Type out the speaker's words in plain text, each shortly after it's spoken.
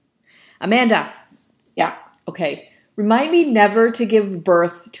Amanda. Yeah. Okay. Remind me never to give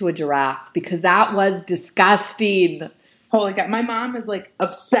birth to a giraffe because that was disgusting. Holy cow. My mom is like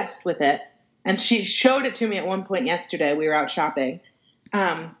obsessed with it. And she showed it to me at one point yesterday. We were out shopping,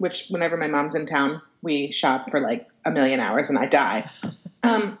 which whenever my mom's in town, we shop for like a million hours and I die.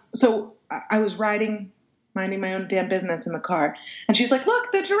 So I was minding my own damn business in the car. And she's like,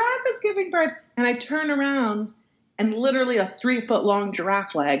 look, the giraffe is giving birth. And I turn around and literally a 3-foot long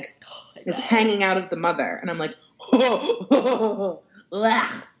giraffe leg is hanging out of the mother. And I'm like,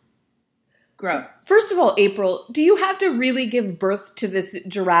 gross. First of all, April, do you have to really give birth to this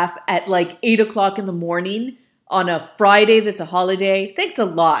giraffe at like 8 o'clock in the morning on a Friday that's a holiday? Thanks a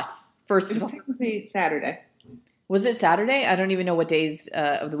lot. First of all. It was technically Saturday. Was it Saturday? I don't even know what days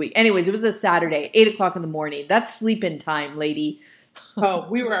of the week. Anyways, it was a Saturday, 8 o'clock in the morning. That's sleep-in time, lady. Oh,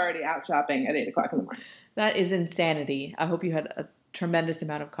 we were already out shopping at 8 o'clock in the morning. That is insanity. I hope you had a tremendous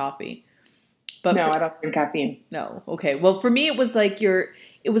amount of coffee. But no, I don't drink caffeine. No. Okay. Well, for me, it was like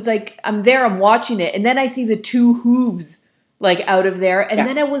I'm there, I'm watching it, and then I see the 2 hooves like out of there, and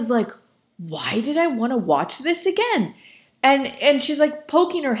then I was like, why did I want to watch this again? And she's like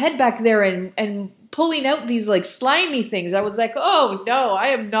poking her head back there and pulling out these like slimy things. I was like, oh no, I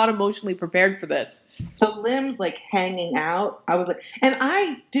am not emotionally prepared for this. The limbs like hanging out. I was like, and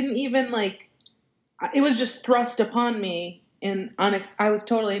I didn't even like. It was just thrust upon me. I was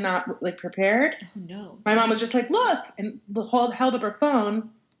totally not like prepared. Oh no! My mom was just like, "Look," and held up her phone,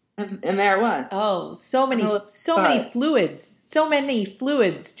 and there it was. Oh, so many fluids,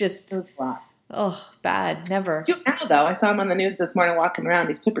 Just bad. Never. Cute now though. I saw him on the news this morning walking around.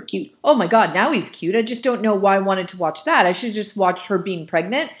 He's super cute. Oh my god! Now he's cute. I just don't know why I wanted to watch that. I should have just watched her being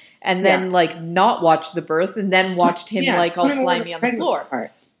pregnant and then like not watch the birth and then watched him like all slimy on the floor. Part.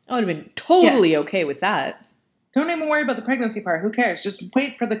 I would have been totally okay with that. Don't even worry about the pregnancy part. Who cares? Just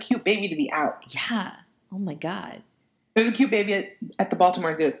wait for the cute baby to be out. Yeah. Oh, my God. There's a cute baby at the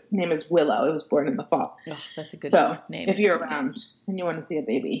Baltimore Zoo. Its name is Willow. It was born in the fall. Oh, that's a good name. If you're around and you want to see a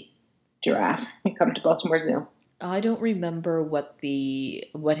baby giraffe, you come to Baltimore Zoo. I don't remember what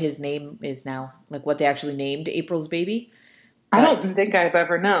his name is now. Like what they actually named April's baby. I don't think I've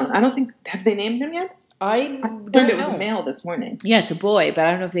ever known. Have they named him yet? I learned it was a male this morning. Yeah, it's a boy, but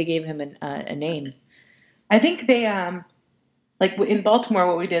I don't know if they gave him a name. I think they, like in Baltimore,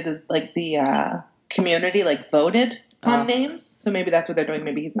 what we did is like the community like voted on names. So maybe that's what they're doing.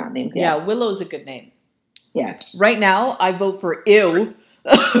 Maybe he's not named yet. Yeah, Willow's a good name. Yeah. Right now, I vote for Ew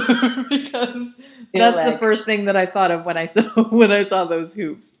because that's the first thing that I thought of when I saw those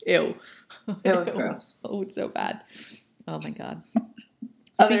hooves. Ew. It was gross. Oh, it's so bad. Oh my God.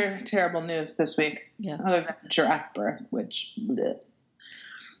 Other terrible news this week. Yeah. Other than giraffe birth, which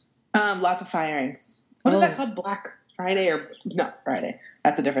lots of firings. What is that called? Black Friday or not Friday?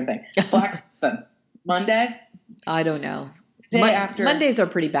 That's a different thing. Black Monday? I don't know. Day after Mondays are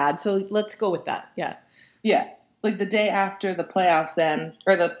pretty bad, so let's go with that. Yeah. Yeah. It's like the day after the playoffs end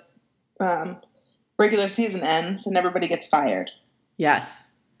or the regular season ends and everybody gets fired. Yes.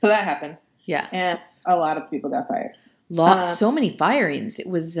 So that happened. Yeah. And a lot of people got fired. So many firings. It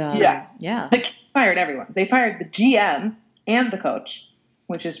was yeah. They fired everyone. They fired the GM and the coach,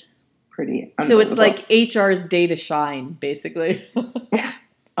 which is pretty unbelievable. So it's like HR's day to shine, basically. Yeah,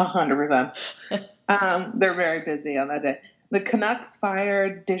 100%. They're very busy on that day. The Canucks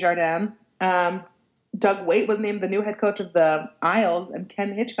fired Desjardins. Doug Waite was named the new head coach of the Isles, and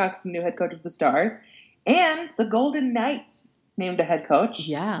Ken Hitchcock the new head coach of the Stars. And the Golden Knights named a head coach.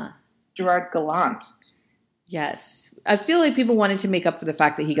 Yeah. Gerard Gallant. Yes. I feel like people wanted to make up for the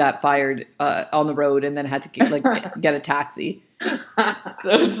fact that he got fired on the road and then had to get a taxi. So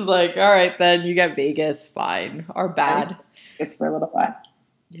it's like, all right, then you get Vegas, fine, or bad. It's for a little while.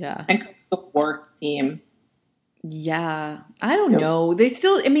 Yeah. And it's the worst team. Yeah. I don't know. They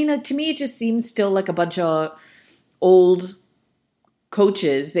still, I mean, to me, it just seems still like a bunch of old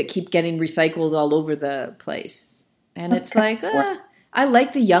coaches that keep getting recycled all over the place. And it's like, I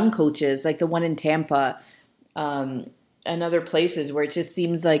like the young coaches, like the one in Tampa, and other places where it just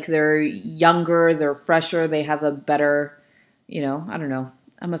seems like they're younger, they're fresher, they have a better, I don't know.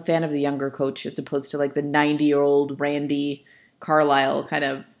 I'm a fan of the younger coach as opposed to like the 90-year-old Randy Carlisle kind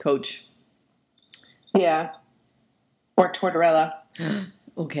of coach. Yeah. Or Tortorella.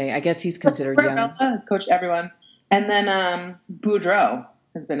 Okay, I guess he's considered young. Tortorella has coached everyone. And then Boudreaux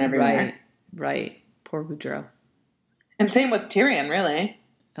has been everywhere. Right. Poor Boudreaux. And same with Tyrion, really.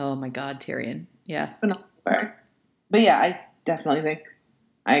 Oh my God, Tyrion. Yeah. It's been all over. But yeah, I definitely think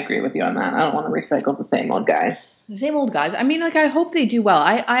I agree with you on that. I don't want to recycle the same old guy. The same old guys. I mean, like, I hope they do well.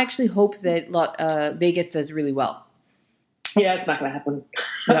 I actually hope that Vegas does really well. Yeah, it's not going to happen.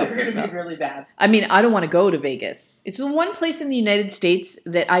 So they're going to be really bad. I mean, I don't want to go to Vegas. It's the one place in the United States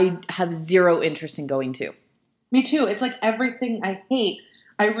that I have zero interest in going to. Me too. It's like everything I hate.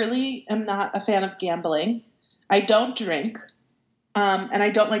 I really am not a fan of gambling. I don't drink. And I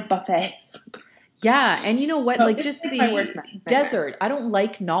don't like buffets. Yeah, and you know what? So like it's just like my the worst nightmare. desert. I don't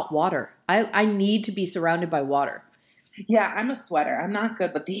like not water. I need to be surrounded by water. Yeah, I'm a sweater. I'm not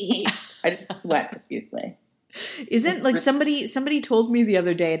good with the heat. I just sweat profusely. Isn't like somebody told me the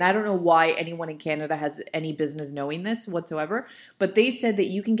other day, and I don't know why anyone in Canada has any business knowing this whatsoever, but they said that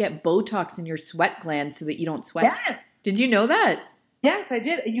you can get Botox in your sweat glands so that you don't sweat. Yes. Did you know that? Yes, I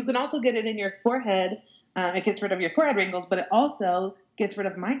did. You can also get it in your forehead. It gets rid of your forehead wrinkles, but it also gets rid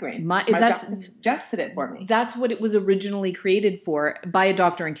of migraines. My doctor suggested it for me. That's what it was originally created for by a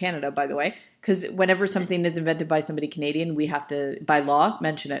doctor in Canada, by the way, because whenever something is invented by somebody Canadian, we have to, by law,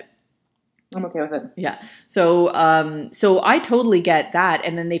 mention it. I'm okay with it. Yeah. So I totally get that.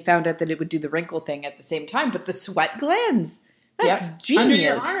 And then they found out that it would do the wrinkle thing at the same time. But the sweat glands, that's genius. Under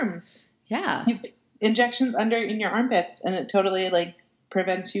your arms. Yeah. Injections in your armpits, and it totally like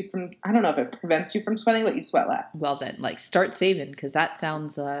prevents you from, I don't know if it prevents you from sweating, but you sweat less. Well then, like start saving, because that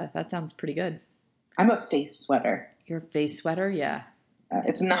sounds pretty good. I'm a face sweater. You're a face sweater? Yeah.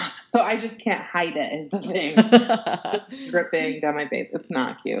 It's not, so I just can't hide it is the thing. It's dripping down my face. It's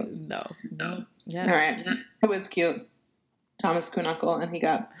not cute. No. Yeah. All right. It was cute. Thomas Kuhnunkel, and he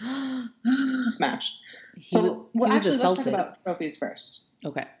got smashed. Let's talk about trophies first.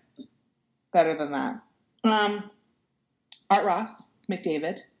 Okay. Better than that. Art Ross,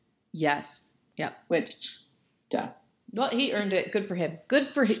 McDavid. Yes. Yeah. Which, duh. Well, he earned it. Good for him. Good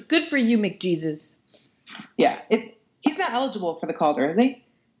for you, McJesus. Yeah. He's not eligible for the Calder, is he?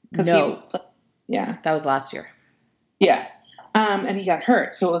 No. Yeah. That was last year. Yeah. And he got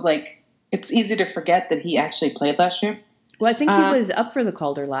hurt. So it was like, it's easy to forget that he actually played last year. Well, I think he was up for the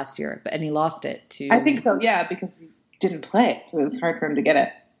Calder last year, and he lost it to... I think so, yeah, because he didn't play. So it was hard for him to get it.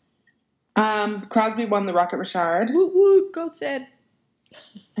 Crosby won the Rocket Richard. Woot woot, goat said.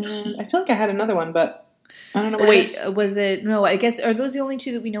 And I feel like I had another one, but I don't know was it... No, I guess... Are those the only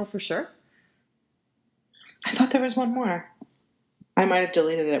two that we know for sure? I thought there was one more. I might have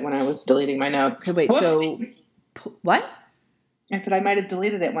deleted it when I was deleting my notes. Okay, wait, Whoopsies. so... What? I said I might have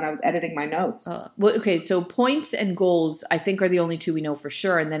deleted it when I was editing my notes. Well, okay, so points and goals, I think, are the only two we know for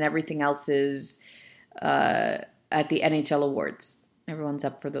sure, and then everything else is at the NHL awards. Everyone's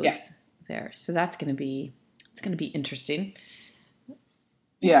up for those there, so that's going to be interesting.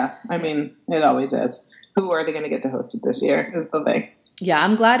 Yeah, I mean, it always is. Who are they going to get to host it this year? Is the thing. Yeah,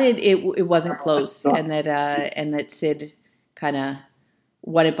 I'm glad it wasn't close, and that Sid kind of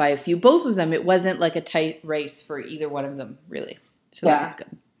won it by a few. Both of them, it wasn't like a tight race for either one of them, really. So that was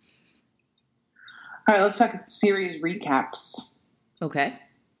good. All right, let's talk series recaps. Okay.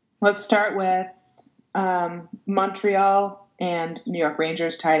 Let's start with Montreal and New York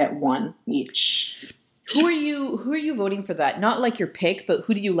Rangers tied at 1 each. Who are you voting for that? Not like your pick, but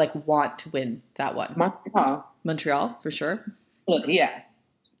who do you like want to win that one? Montreal, for sure. Yeah.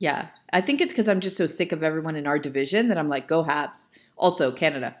 Yeah. I think it's because I'm just so sick of everyone in our division that I'm like, go Habs. Also,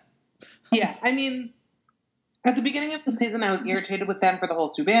 Canada. Yeah, I mean, at the beginning of the season, I was irritated with them for the whole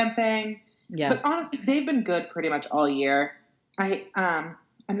Subban thing. Yeah. But honestly, they've been good pretty much all year. I'm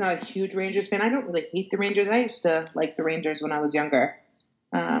not a huge Rangers fan. I don't really hate the Rangers. I used to like the Rangers when I was younger,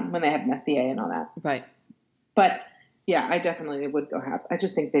 when they had Messier and all that. Right. But, yeah, I definitely would go Habs. I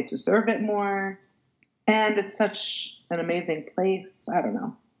just think they deserve it more. And it's such an amazing place. I don't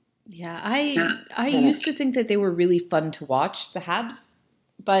know. Yeah, I used to think that they were really fun to watch, the Habs.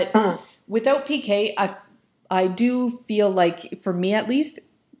 But without PK, I do feel like, for me at least,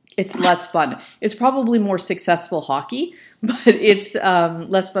 it's less fun. It's probably more successful hockey, but it's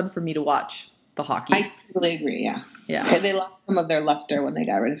less fun for me to watch the hockey. I totally agree, yeah. Yeah. They lost some of their luster when they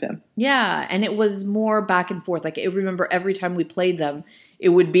got rid of him. Yeah, and it was more back and forth. Like, I remember every time we played them, it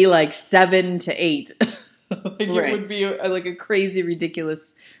would be like 7-8. It would be like a crazy,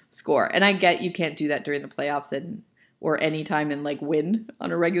 ridiculous score. And I get you can't do that during the playoffs or any time and like win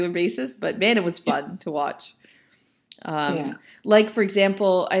on a regular basis. But man, it was fun to watch. Like, for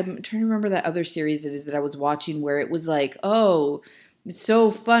example, I'm trying to remember that other series it is that I was watching where it was like, oh, it's so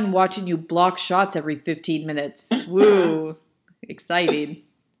fun watching you block shots every 15 minutes. Woo. Exciting.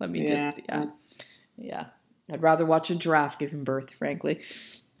 Let me Yeah. I'd rather watch a giraffe giving birth, frankly.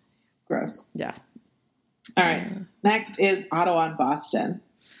 Gross. Yeah. All right. Next is Ottawa and Boston.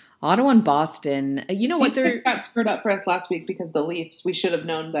 Ottawa and Boston. You know what? They got screwed up for us last week because the Leafs. We should have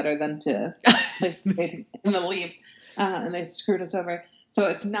known better than to place in the Leafs, and they screwed us over. So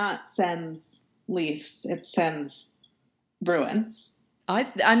it's not Sens Leafs. It's Sens Bruins.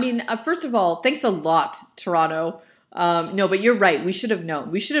 I mean, first of all, thanks a lot, Toronto. No, but you're right. We should have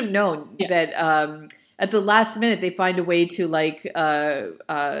known. We should have known that at the last minute they find a way to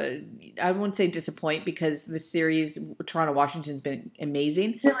I won't say disappoint because the series Toronto Washington's been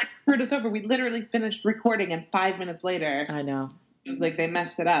amazing. They screwed us over. We literally finished recording and 5 minutes later. I know. It was like they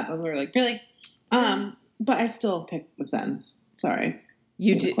messed it up, and we were like, really? But I still picked the Sens. Sorry.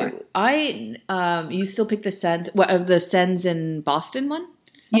 You do. You still picked the Sens. What of the Sens in Boston one?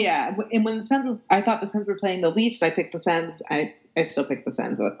 Yeah, and when I thought the Sens were playing the Leafs. I picked the Sens. I still picked the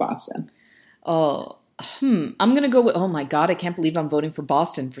Sens with Boston. Oh, I'm gonna go with. Oh my God, I can't believe I'm voting for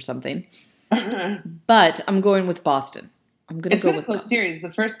Boston for something. But I'm going with Boston. It's been a close series.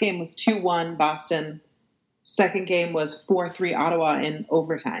 The first game was 2-1 Boston. Second game was 4-3 Ottawa in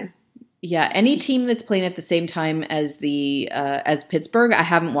overtime. Yeah, any team that's playing at the same time as as Pittsburgh, I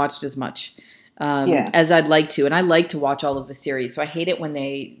haven't watched as much as I'd like to, and I like to watch all of the series. So I hate it when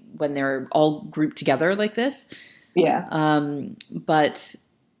they're all grouped together like this. Yeah. But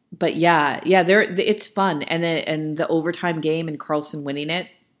it's fun, and the overtime game and Karlsson winning it,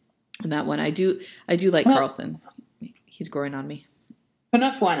 and that one I do like Karlsson. He's growing on me.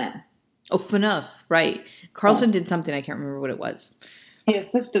 Phaneuf won it. Oh, Phaneuf, right? Karlsson did something I can't remember what it was. He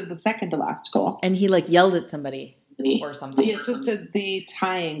assisted the second to last goal. And he yelled at somebody or something. He assisted the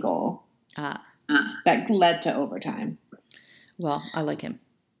tying goal that led to overtime. Well, I like him.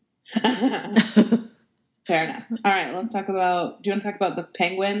 Fair enough. All right, do you want to talk about the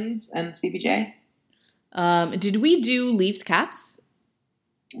Penguins and CBJ? Did we do Leafs Caps?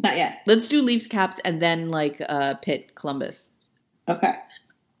 Not yet. Let's do Leafs Caps and then Pitt Columbus. Okay.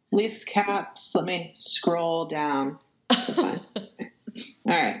 Leafs Caps. Let me scroll down to find.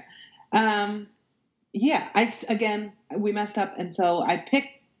 All right. We messed up, and so I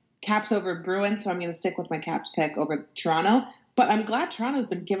picked Caps over Bruins, so I'm going to stick with my Caps pick over Toronto. But I'm glad Toronto's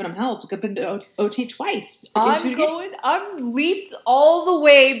been giving them hell. It's been to OT twice. I'm Leafs all the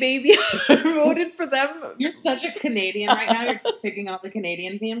way, baby. I voted for them. You're such a Canadian right now. You're just picking out the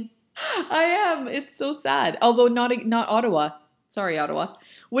Canadian teams. I am. It's so sad. Although not Ottawa. Sorry, Ottawa.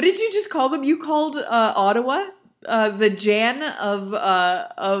 What did you just call them? You called Ottawa the Jan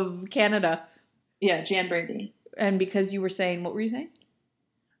of Canada. Yeah, Jan Brady. And because you were saying, what were you saying?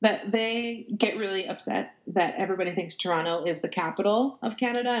 That they get really upset that everybody thinks Toronto is the capital of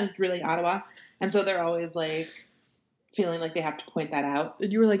Canada and it's really Ottawa. And so they're always feeling like they have to point that out.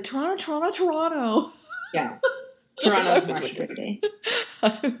 And you were like, Toronto. Yeah. Toronto's Marsh Brady.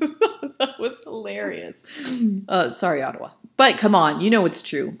 That was hilarious. Sorry, Ottawa. But come on, it's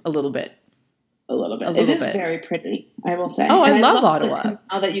true a little bit. It is very pretty, I will say. Oh, I love Ottawa.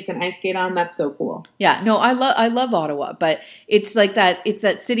 Now that you can ice skate on, that's so cool. Yeah, no, I love Ottawa, but it's like that. It's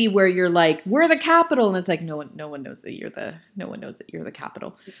that city where you're like, we're the capital, and it's like no one knows that you're the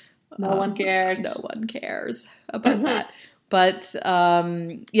capital. No one cares. No one cares about that. But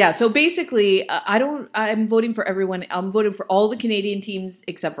so basically, I'm voting for everyone. I'm voting for all the Canadian teams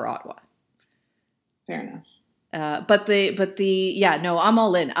except for Ottawa. Fair enough. I'm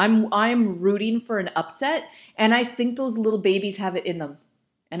all in. I'm rooting for an upset, and I think those little babies have it in them.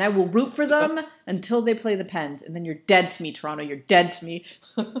 And I will root for them until they play the Pens, and then you're dead to me, Toronto. You're dead to me.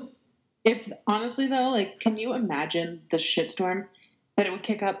 If honestly though, can you imagine the shitstorm that it would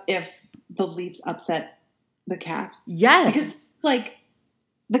kick up if the Leafs upset the Caps? Yes. Because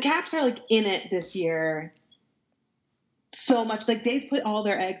the Caps are in it this year. So much they've put all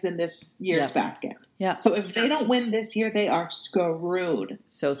their eggs in this year's basket. Yeah. So if they don't win this year, they are screwed.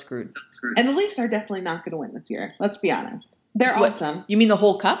 So screwed. And the Leafs are definitely not going to win this year. Let's be honest. They're awesome. You mean the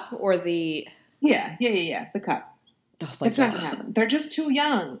whole cup or the? Yeah. The cup. Oh my God. It's not going to happen. They're just too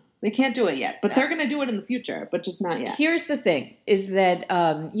young. They can't do it yet, but they're going to do it in the future, but just not yet. Here's the thing: is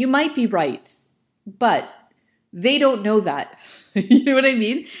that you might be right, but they don't know that. You know what I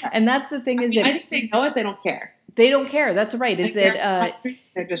mean? And that's the thing I think they know it. They don't care. They don't care. That's right.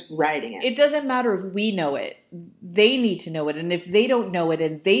 They're just writing it. It doesn't matter if we know it. They need to know it. And if they don't know it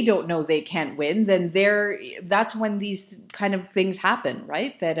and they don't know they can't win, then that's when these kind of things happen,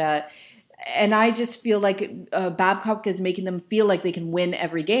 right? And I just feel like Babcock is making them feel like they can win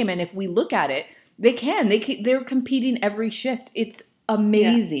every game. And if we look at it, they can. They're competing every shift. It's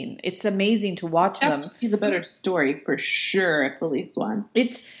amazing. Yeah. It's amazing to watch them. That would be the better story for sure if the Leafs won.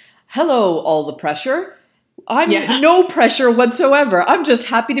 It's hello, all the pressure. No pressure whatsoever. I'm just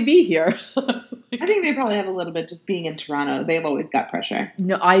happy to be here. I think they probably have a little bit just being in Toronto. They've always got pressure.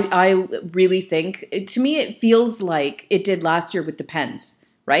 No, I really think, to me, it feels like it did last year with the Pens,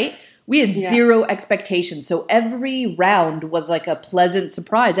 right? We had zero expectations. So every round was like a pleasant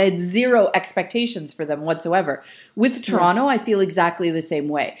surprise. I had zero expectations for them whatsoever. With Toronto, I feel exactly the same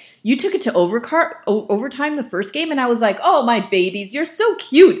way. You took it to overtime the first game, and I was like, oh, my babies, you're so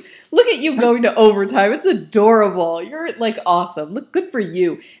cute. Look at you going to overtime. It's adorable. You're like awesome. Look, good for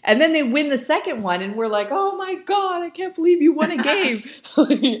you. And then they win the second one, and we're like, oh, my God, I can't believe you won a game.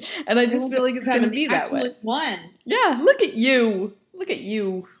 And I just feel like it's going to be that way. Won. Yeah, look at you. Look at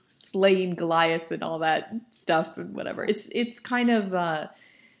you. Slaying Goliath and all that stuff and whatever. It's kind of,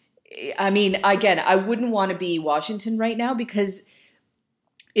 I mean, again, I wouldn't want to be Washington right now because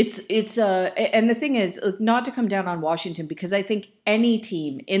and the thing is, not to come down on Washington, because I think any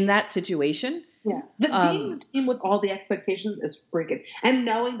team in that situation. Yeah. Being the team with all the expectations is freaking, and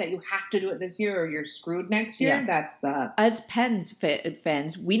knowing that you have to do it this year or you're screwed next year, that's. As Pens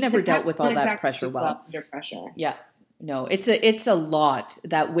fans, we never dealt with all that pressure well. Under pressure. Yeah. No, it's a lot.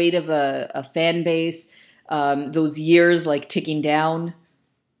 That weight of a fan base, those years like ticking down.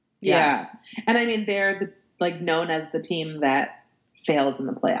 Yeah. And I mean, they're known as the team that fails in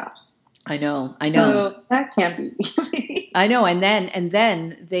the playoffs. I know. So that can't be easy. I know. And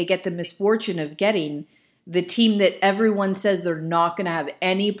then they get the misfortune of getting the team that everyone says they're not going to have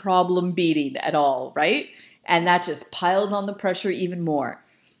any problem beating at all, right? And that just piles on the pressure even more.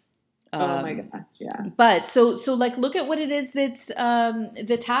 Oh my gosh, yeah. But so like look at what it is that's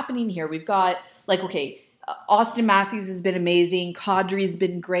happening here. We've got Austin Matthews has been amazing. Kadri's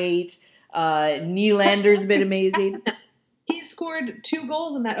been great. Nylander's been amazing. He scored 2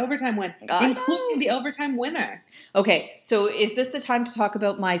 goals in that overtime win, including the overtime winner. Okay, so is this the time to talk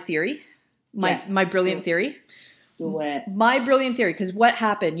about my theory? My brilliant theory? Do it. My brilliant theory, because what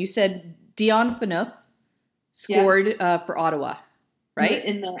happened? You said Dion Phaneuf scored for Ottawa. Right?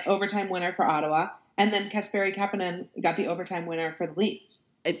 In the overtime winner for Ottawa. And then Kasperi Kapanen got the overtime winner for the Leafs.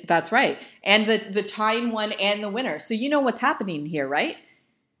 That's right. And the tying one and the winner. So you know what's happening here, right?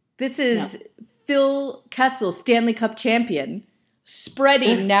 This is Phil Kessel, Stanley Cup champion,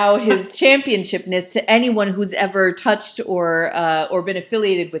 spreading now his championshipness to anyone who's ever touched or been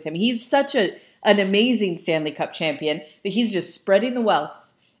affiliated with him. He's such an amazing Stanley Cup champion that he's just spreading the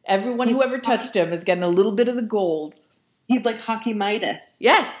wealth. Everyone who ever touched him is getting a little bit of the gold. He's like Hockey Midas.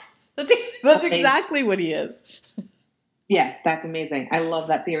 Yes. That's exactly what he is. Yes, that's amazing. I love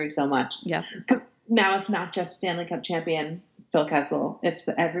that theory so much. Yeah. Because now it's not just Stanley Cup champion Phil Kessel. It's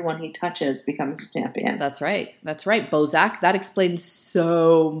that everyone he touches becomes champion. That's right. Bozak, that explains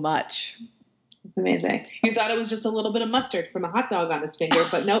so much. It's amazing. You thought it was just a little bit of mustard from a hot dog on his finger,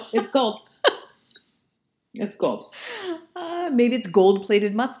 but nope, it's gold. It's gold. Maybe it's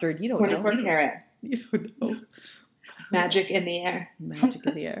gold-plated mustard. You don't know. 24 karat. You don't know. Magic in the air. Magic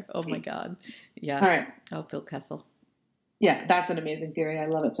in the air. Oh, my God. Yeah. All right. Oh, Phil Kessel. Yeah, that's an amazing theory. I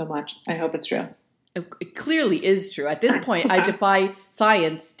love it so much. I hope it's true. It clearly is true. At this point, I defy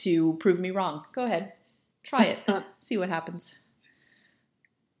science to prove me wrong. Go ahead. Try it. See what happens.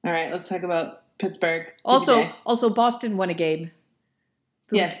 All right. Let's talk about Pittsburgh. Also, Boston won a game.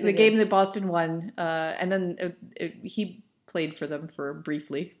 The game that Boston won. And then he played for them for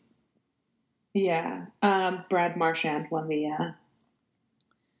briefly. Yeah. Brad Marchand won the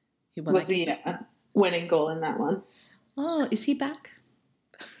winning goal in that one. Oh, is he back?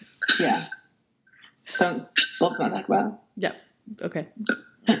 Yeah. Let's not talk about it. Yeah. Okay.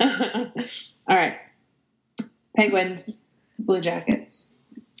 All right. Penguins, Blue Jackets.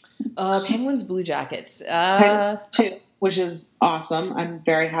 Penguins, Blue Jackets. 2, which is awesome. I'm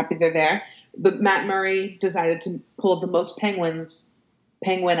very happy they're there. But Matt Murray decided to pull the most penguin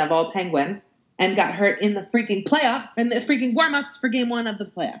of all penguin, and got hurt in the freaking freaking warm-ups for game 1 of the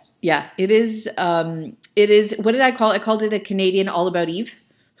playoffs. Yeah, it is. What did I call it? I called it a Canadian All About Eve.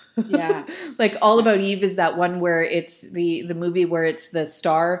 Yeah. Like All About Eve is that one where it's the movie where it's the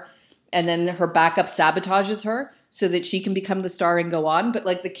star and then her backup sabotages her so that she can become the star and go on. But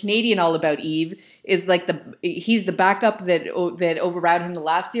like the Canadian All About Eve is like he's the backup that overran him the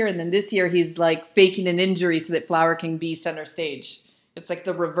last year. And then this year he's like faking an injury so that Flower can be center stage. It's like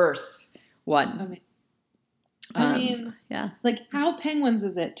the reverse one. Okay. I mean, yeah. Like, how Penguins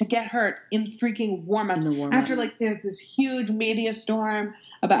is it to get hurt in freaking warm-ups after, like, there's this huge media storm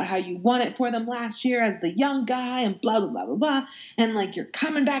about how you won it for them last year as the young guy and blah, blah, blah, blah, blah. And, like, you're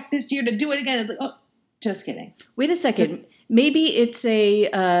coming back this year to do it again. It's like, oh, just kidding. Wait a second. Maybe it's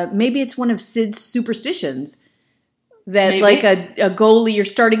one of Sid's superstitions that, like, a goalie, your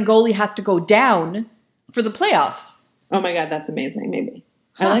starting goalie has to go down for the playoffs. Oh, my God, that's amazing. Maybe.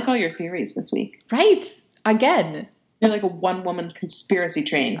 Huh. I like all your theories this week. Right. Again. You're like a one-woman conspiracy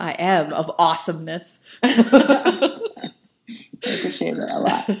train. I am, of awesomeness. I appreciate it a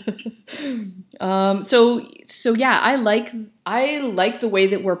lot. So yeah, I like the way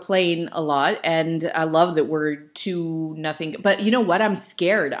that we're playing a lot, and I love that we're 2-0. But you know what? I'm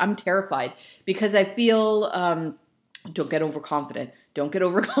scared. I'm terrified because I feel don't get overconfident. Don't get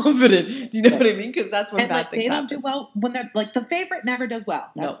overconfident. Do you know what I mean? Because that's when bad things happen. They don't do well when they're like the favorite never does well.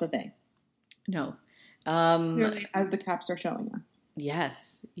 That's the thing. No. Clearly, as the Caps are showing us.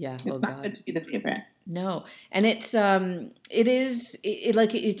 Yes. Yeah. It's not good to be the favorite. No. And it's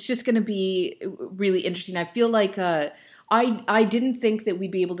it's just going to be really interesting. I feel like I didn't think that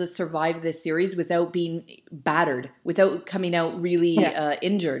we'd be able to survive this series without being battered, without coming out really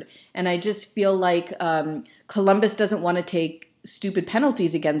injured. And I just feel like Columbus doesn't want to take stupid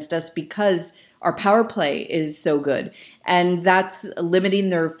penalties against us because our power play is so good. And that's limiting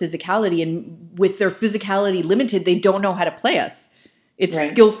their physicality. And with their physicality limited, they don't know how to play us. It's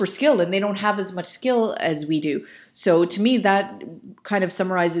skill for skill, and they don't have as much skill as we do. So to me, that kind of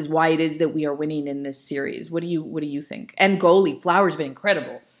summarizes why it is that we are winning in this series. What do you think? And goalie, Flower's been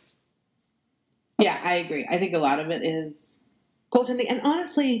incredible. Yeah, I agree. I think a lot of it is goaltending. And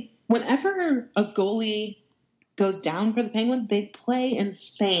honestly, whenever a goalie goes down for the Penguins, they play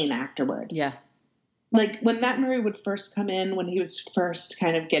insane afterward. Yeah. Like when Matt Murray would first come in, when he was first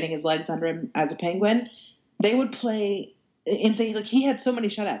kind of getting his legs under him as a Penguin, they would play insane. Like he had so many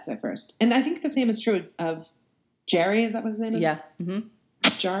shutouts at first. And I think the same is true of Jerry. Is that what his name is? Yeah. Mm-hmm.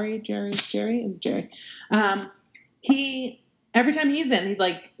 Jerry. He, every time he's in,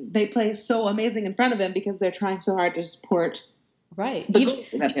 they play so amazing in front of him because they're trying so hard to support the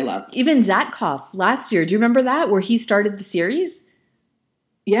goalie that they love. Even Zatkoff last year. Do you remember that? Where he started the series?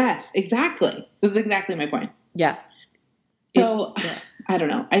 Yes, exactly. This is exactly my point. Yeah. So, I don't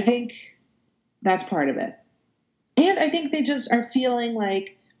know. I think that's part of it. And I think they just are feeling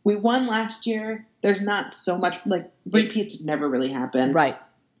like we won last year. There's not so much, repeats never really happen. Right.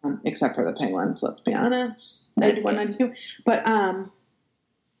 Except for the Penguins, let's be honest. 91, 92. But, I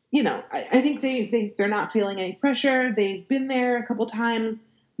think they're not feeling any pressure. They've been there a couple times.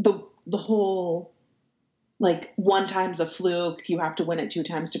 The whole, one time's a fluke. You have to win it 2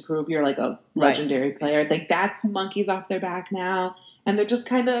 times to prove you're a legendary player. That's monkeys off their back now. And they're just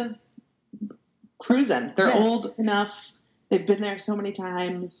kind of cruising. They're old enough. They've been there so many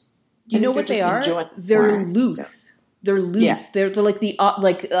times. You know what they are? They're loose. Yeah. They're loose. Yeah. They're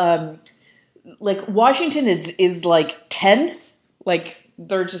like Washington is tense.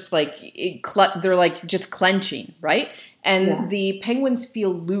 They're just they're just clenching, right? And the Penguins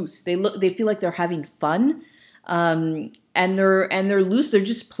feel loose. They feel like they're having fun. And they're loose. They're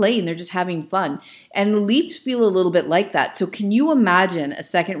just playing. They're just having fun. And the Leafs feel a little bit like that. So can you imagine a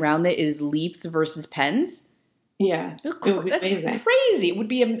second round that is Leafs versus Pens? Yeah, that's crazy.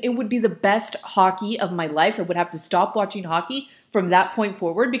 It would be the best hockey of my life. I would have to stop watching hockey from that point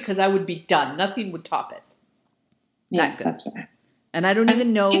forward because I would be done. Nothing would top it. Yeah, that's fair. And I don't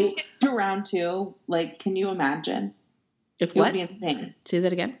even know. Leafs get to round 2. Can you imagine? If what? It would be insane. Say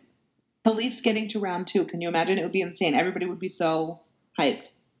that again. The Leafs getting to round 2. Can you imagine? It would be insane. Everybody would be so hyped.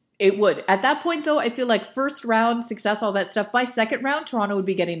 It would. At that point, though, I feel like first round success, all that stuff. By second round, Toronto would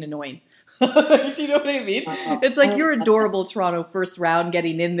be getting annoying. Do you know what I mean? It's like you're adorable, Toronto, first round,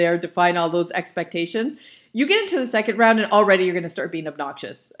 getting in there, defying all those expectations. You get into the second round, and already you're going to start being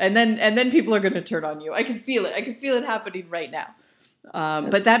obnoxious, and then people are going to turn on you. I can feel it. I can feel it happening right now.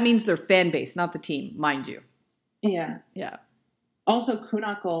 But that means their fan base, not the team, mind you. Yeah. Yeah. Also,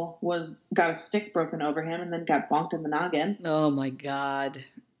 Kuhnhackl got a stick broken over him and then got bonked in the noggin. Oh my God.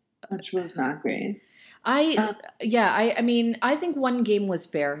 Which was not great. I think one game was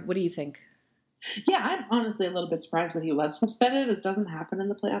fair. What do you think? Yeah, I'm honestly a little bit surprised that he was suspended. It doesn't happen in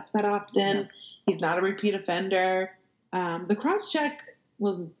the playoffs that often. Yeah. He's not a repeat offender. The cross-check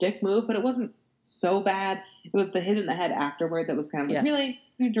was a dick move, but it wasn't so bad. It was the hit in the head afterward that was kind of really,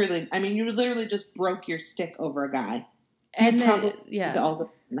 you literally just broke your stick over a guy. And also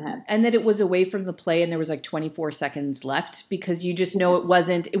in the head. And that it was away from the play and there was 24 seconds left because you just know it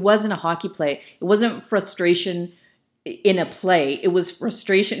wasn't a hockey play. It wasn't frustration in a play. It was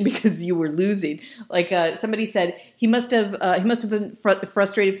frustration because you were losing. Somebody said he must have been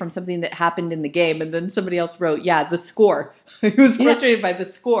frustrated from something that happened in the game, and then somebody else wrote, the score. He was frustrated by the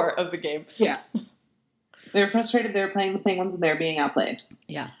score of the game. Yeah. They were frustrated they were playing the Penguins and they were being outplayed.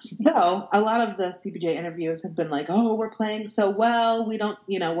 Yeah. Though, a lot of the CBJ interviews have been like, oh, we're playing so well. We don't,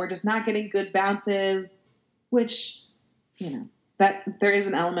 we're just not getting good bounces, which, that there is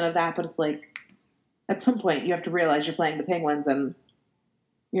an element of that, but it's at some point you have to realize you're playing the Penguins and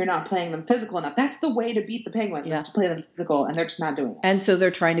you're not playing them physical enough. That's the way to beat the Penguins is to play them physical, and they're just not doing it. And so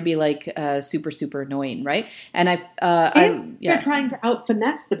they're trying to be like super, super annoying, right? And they're trying to out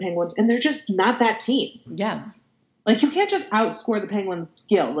finesse the Penguins, and they're just not that team. Yeah. Like, you can't just outscore the Penguins'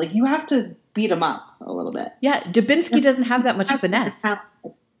 skill. Like, you have to beat them up a little bit. Yeah, Dubinsky doesn't have that much finesse.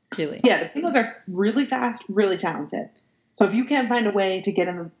 Really. Yeah, the Penguins are really fast, really talented. So if you can't find a way to get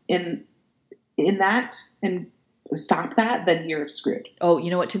in that and stop that, then you're screwed. Oh, you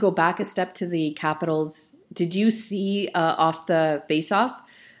know what? To go back a step to the Capitals, did you see off the face-off,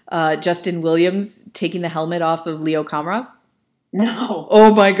 Justin Williams taking the helmet off of Leo Komarov? No.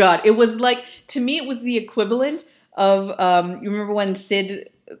 Oh my God. It was like, to me, it was the equivalent of, you remember when Sid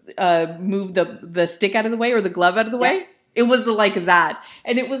moved the stick out of the way or the glove out of the way? It was like that.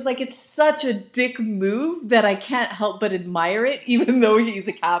 And it was like, it's such a dick move that I can't help but admire it, even though he's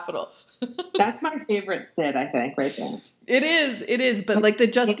a Capital. That's my favorite Sid, I think, right there. It is. But like the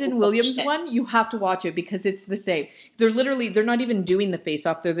Justin Williams one, you have to watch it because it's the same. They're not even doing the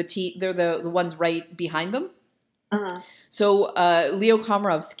face-off. They're the ones right behind them. Uh-huh. So Leo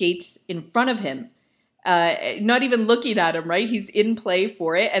Komarov skates in front of him, not even looking at him, right? He's in play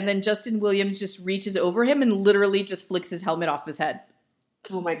for it. And then Justin Williams just reaches over him and literally just flicks his helmet off his head.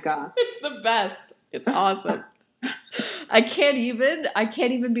 Oh my God. It's the best. It's awesome. I can't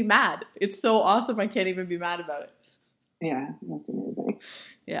even be mad. It's so awesome. I can't even be mad about it. Yeah, that's amazing.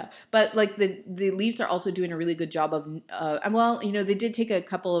 Yeah, but like the Leafs are also doing a really good job of, they did take a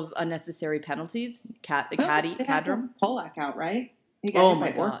couple of unnecessary penalties. Kadram. Polak out, right? Oh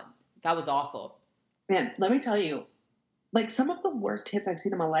my God, that was awful. Man, let me tell you, like some of the worst hits I've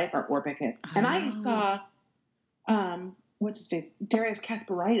seen in my life are Orpik hits, and I saw, what's his face, Darius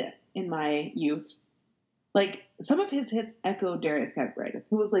Kasparaitis in my youth. Like, some of his hits echo Darius Kasparaitis,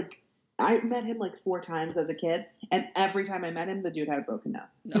 who was like, I met him like 4 times as a kid, and every time I met him, the dude had a broken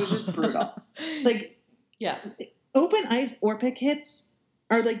nose. He was just brutal. Like, yeah, open ice Orpik hits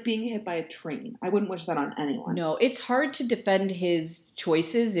are like being hit by a train. I wouldn't wish that on anyone. No, it's hard to defend his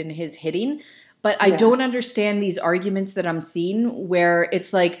choices in his hitting, but I don't understand these arguments that I'm seeing where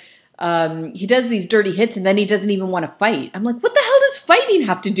it's like, he does these dirty hits and then he doesn't even want to fight. I'm like, what the hell does fighting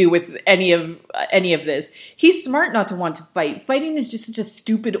have to do with any of this? He's smart not to want to fight. Fighting is just such a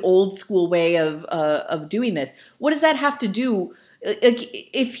stupid old school way of doing this. What does that have to do? Like,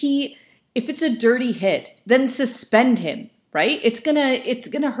 if it's a dirty hit, then suspend him, right? It's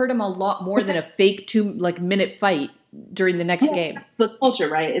gonna hurt him a lot more than a fake 2-minute fight during the next game. The culture,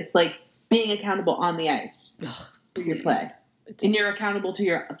 right? It's like being accountable on the ice for your play. And you're accountable to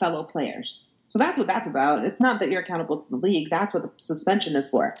your fellow players. So that's what that's about. It's not that you're accountable to the league. That's what the suspension is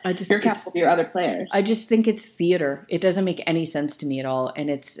for. You're accountable to your other players. I just think it's theater. It doesn't make any sense to me at all. And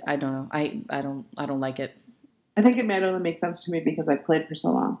I don't know. I don't like it. I think it might only make sense to me because I played for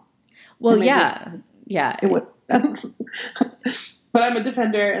so long. Well, yeah. It would make sense. But I'm a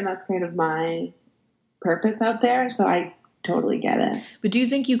defender, and that's kind of my purpose out there. So I totally get it. But do you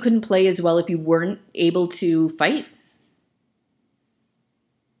think you couldn't play as well if you weren't able to fight?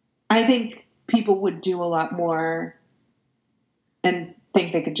 I think people would do a lot more and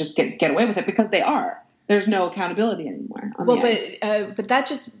think they could just get away with it because they are. There's no accountability anymore. But that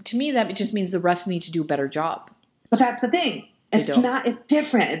just, to me, that just means the refs need to do a better job. But that's the thing. It's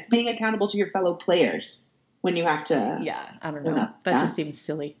different. It's being accountable to your fellow players when you have to. Yeah, I don't know. That just seems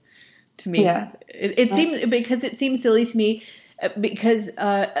silly to me. Yeah. It seems silly to me. Because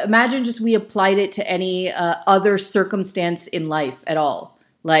imagine just we applied it to any other circumstance in life at all.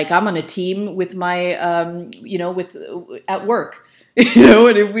 Like, I'm on a team with my, at work,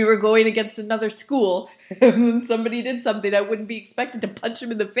 and if we were going against another school and somebody did something, I wouldn't be expected to punch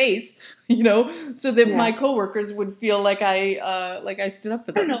him in the face, so that my coworkers would feel like I stood up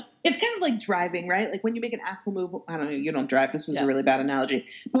for them. I don't know. It's kind of like driving, right? Like when you make an asshole move, I don't know, you don't drive. This is a really bad analogy.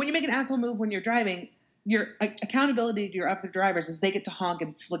 But when you make an asshole move when you're driving, your accountability to your other drivers is they get to honk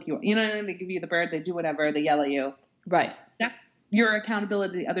and flick you. You know what I mean? They give you the bird, they do whatever, they yell at you. Right. That's your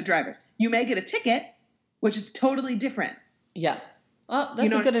accountability to other drivers. You may get a ticket, which is totally different. Yeah. Well,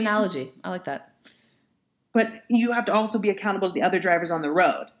 that's a good analogy. I like that. But you have to also be accountable to the other drivers on the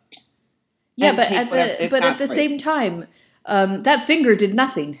road. Yeah, but at the same time, that finger did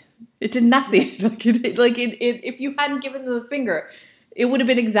nothing. It did nothing. If you hadn't given them the finger, it would have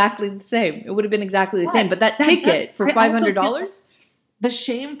been exactly the same. It would have been exactly the same. But that ticket for $500? The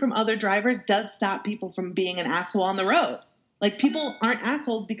shame from other drivers does stop people from being an asshole on the road. Like, people aren't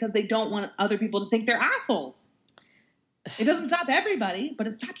assholes because they don't want other people to think they're assholes. It doesn't stop everybody, but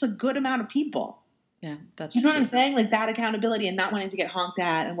it stops a good amount of people. Yeah, that's You know what I'm saying? Like, that accountability and not wanting to get honked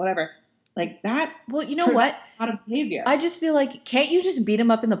at and whatever. Like that. Well, you know what? A lot of behavior. I just feel like, can't you just beat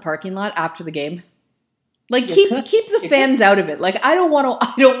him up in the parking lot after the game? Like You keep the fans out of it. Like I don't want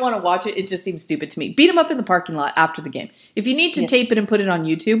to watch it. It just seems stupid to me. Beat him up in the parking lot after the game. If you need to tape it and put it on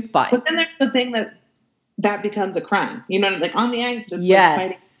YouTube, fine. But then there's the thing that becomes a crime. You know, like on the ice, it's yes,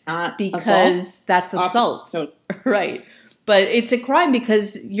 like fighting, not because assault. that's assault, right? But it's a crime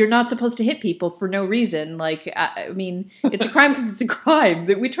because you're not supposed to hit people for no reason. Like, I mean, it's a crime because it's a crime.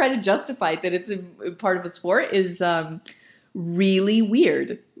 That we try to justify that it's a part of a sport is really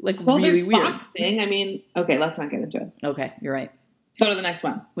weird. Like, really weird. Boxing. I mean, okay, let's not get into it. Okay, you're right. Let's go to the next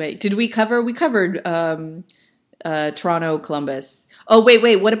one. Wait, did we cover? We covered Toronto, Columbus. Oh,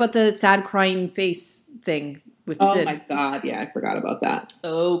 wait. What about the sad crying face thing with Sid? Oh, my God. Yeah, I forgot about that.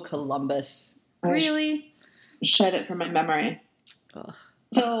 Oh, Columbus. Really? Shed it from my memory. Ugh.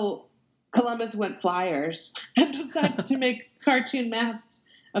 So Columbus went Flyers and decided to make cartoon masks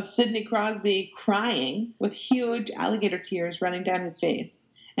of Sidney Crosby crying with huge alligator tears running down his face,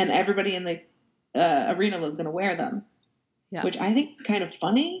 and everybody in the arena was going to wear them, which I think is kind of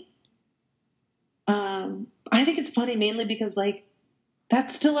funny. I think it's funny mainly because like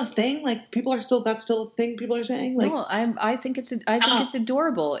that's still a thing. Like that's still a thing people are saying. Like, no, I think it's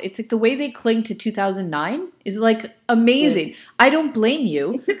adorable. It's like the way they cling to 2009 is like amazing. I don't blame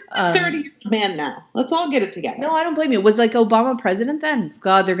you. This is a 30-year-old man now. Let's all get it together. No, I don't blame you. Was like Obama president then?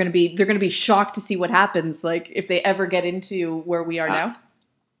 God, they're gonna be shocked to see what happens. Like if they ever get into where we are now.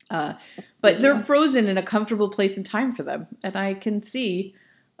 But they're frozen in a comfortable place and time for them, and I can see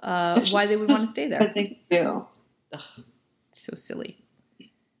why they would want to stay there. I think too. So silly.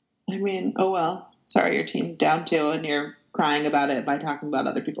 I mean, oh well. Sorry, your team's down too, and you're crying about it by talking about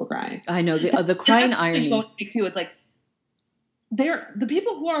other people crying. I know the crying irony. Too. It's like the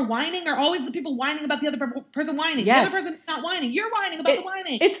people who are whining are always the people whining about the other person whining. Yes. The other person is not whining. You're whining about the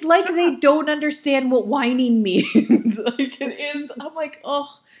whining. It's like they don't understand what whining means. Like it is. I'm like,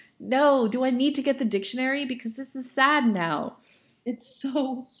 oh no. Do I need to get the dictionary because this is sad now? It's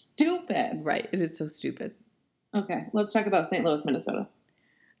so stupid. Right. It is so stupid. Okay, let's talk about St. Louis, Minnesota.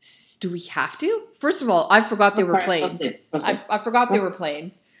 Do we have to? First of all, I forgot they were playing. Let's see. I forgot they were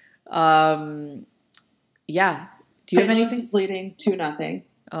playing. Yeah. Do you have anything? Louis is leading 2-0.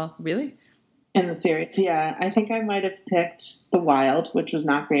 Oh, really? In the series, yeah. I think I might have picked the Wild, which was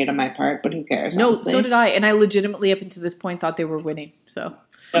not great on my part, but who cares? No, honestly. So did I, and I legitimately up until this point thought they were winning. So.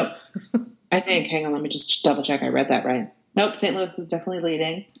 Nope. Hang on, let me just double check. I read that right. Nope, St. Louis is definitely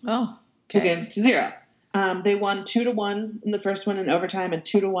leading. Oh. Okay. 2-0. They won 2-1 in the first one in overtime and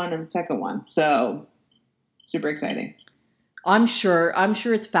 2-1 in the second one. So super exciting. I'm sure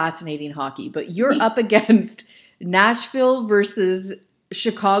it's fascinating hockey, but you're up against Nashville versus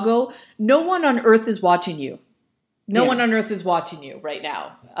Chicago. No one on earth is watching you. No one on earth is watching you right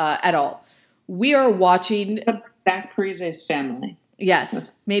now at all. We are watching Zach Parise's family.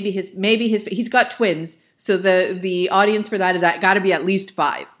 Yes, maybe he's got twins, so the audience for that is got to be at least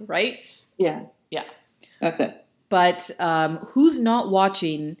 5, right? Yeah. That's it. But who's not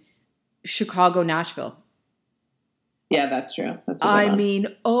watching Chicago, Nashville? Yeah, that's true. I mean,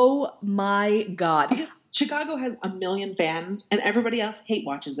 oh my God. Because Chicago has 1 million fans, and everybody else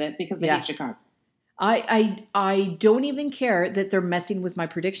watches it because they hate Chicago. I don't even care that they're messing with my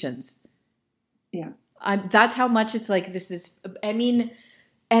predictions. Yeah. That's how much it's like this is. I mean,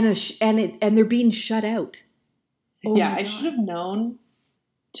 and they're being shut out. Oh yeah, I should have known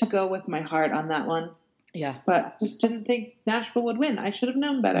to go with my heart on that one. Yeah. But just didn't think Nashville would win. I should have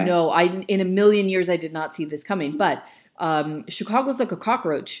known better. No, in a million years I did not see this coming. But Chicago's like a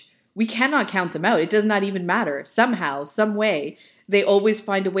cockroach. We cannot count them out. It does not even matter. Somehow, some way, they always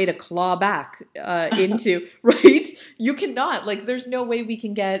find a way to claw back into, right? You cannot. Like, there's no way we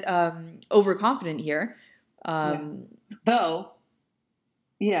can get overconfident here. Though,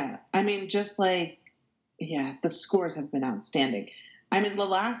 yeah. I mean, just like, the scores have been outstanding. I mean, the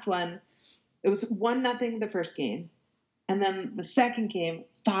last one, it was 1-0 the first game, and then the second game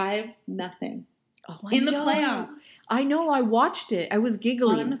 5-0 in the playoffs. I know. I watched it. I was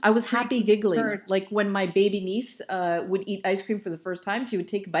giggling. I was happy giggling. Like when my baby niece would eat ice cream for the first time, she would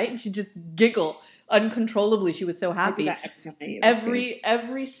take a bite and she'd just giggle uncontrollably. She was so happy.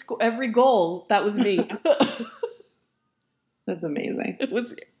 Every goal, that was me. That's amazing. It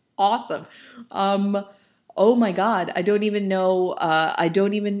was awesome. Oh my God. I don't even know. I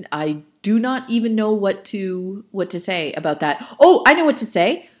do not even know what to say about that. Oh, I know what to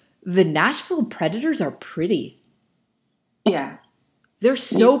say. The Nashville Predators are pretty. Yeah. They're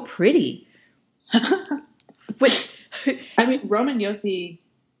so pretty. I mean, Roman Josi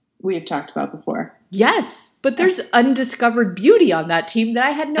we've talked about before. Yes, but there's undiscovered beauty on that team that I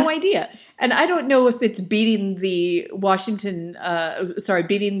had no idea. And I don't know if it's beating the beating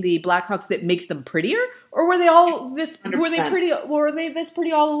the Blackhawks that makes them prettier, or were they this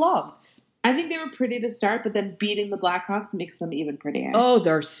pretty all along? I think they were pretty to start, but then beating the Blackhawks makes them even prettier. Oh,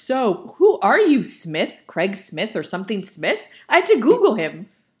 who are you, Smith? Craig Smith or something Smith? I had to Google him.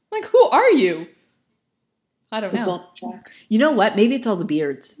 Like, who are you? I don't know. You know what? Maybe it's all the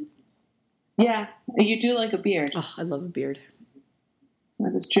beards. Yeah, you do like a beard. Oh, I love a beard.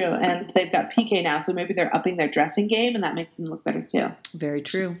 That is true. And they've got PK now, so maybe they're upping their dressing game, and that makes them look better too. Very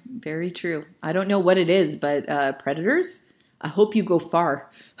true. Very true. I don't know what it is, but Predators, I hope you go far.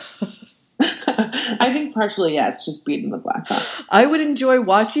 I think partially, yeah, it's just beating the Blackhawks. I would enjoy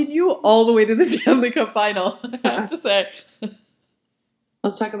watching you all the way to the Stanley Cup final, I have to say.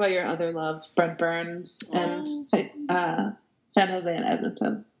 Let's talk about your other love, Brent Burns and San Jose and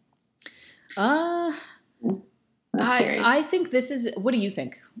Edmonton. I think this is. What do you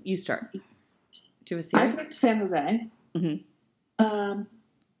think? You start. Do you have a theory? I picked San Jose. Mm-hmm.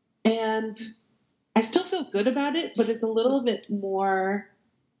 And I still feel good about it, but it's a little bit more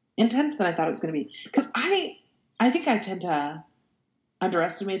intense than I thought it was going to be. Because I think I tend to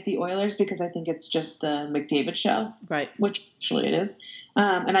underestimate the Oilers because I think it's just the McDavid show, right? Which actually it is,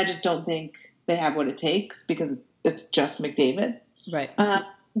 and I just don't think they have what it takes because it's just McDavid, right? But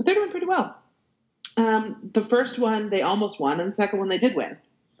they're doing pretty well. The first one they almost won, and the second one they did win,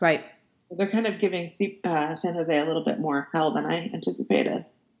 right? They're kind of giving San Jose a little bit more hell than I anticipated.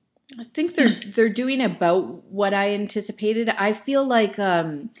 I think they're doing about what I anticipated. I feel like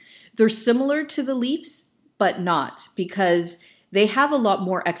they're similar to the Leafs, but not, because they have a lot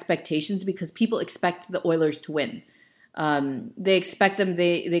more expectations because people expect the Oilers to win. They expect them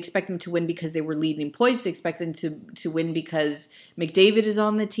to win because they were leading points. They expect them to win because McDavid is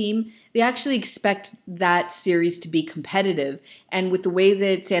on the team. They actually expect that series to be competitive. And with the way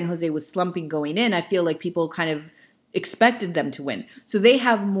that San Jose was slumping going in, I feel like people kind of expected them to win. So they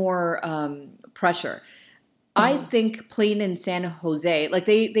have more pressure. I think playing in San Jose, like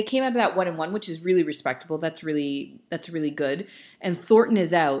they came out of that 1-1, which is really respectable. That's really good. And Thornton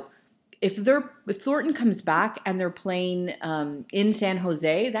is out. If Thornton comes back and they're playing in San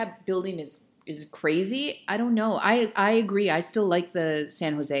Jose, that building is crazy. I don't know. I agree. I still like the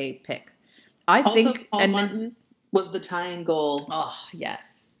San Jose pick. I think Paul Martin was the tying goal. Oh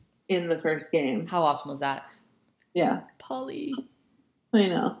yes, in the first game. How awesome was that? Yeah, Polly. I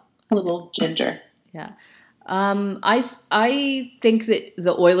know, little ginger. Yeah. I think that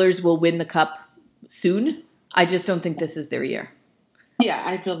the Oilers will win the cup soon. I just don't think this is their year. Yeah,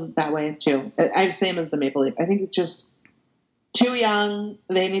 I feel that way too. I'm same as the Maple Leaf. I think it's just too young.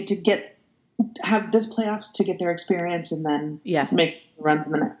 They need to have this playoffs to get their experience and then make runs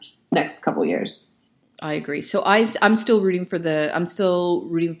in the next couple years. I agree. So I'm still rooting for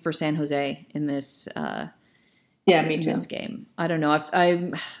San Jose in this. Me too. This game. I don't know.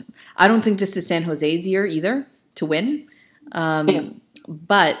 I don't think this is San Jose's year either to win.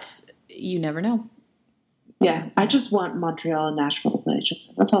 But you never know. Yeah, I just want Montreal and Nashville to play each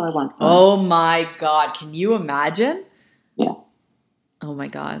other. That's all I want. Oh my God. Can you imagine? Yeah. Oh my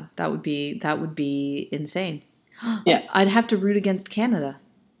God. That would be insane. Yeah. I'd have to root against Canada.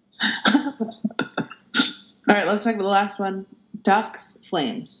 All right, let's talk about the last one. Ducks,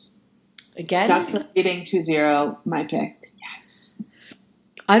 Flames. Again? Ducks are beating 2-0. My pick. Yes.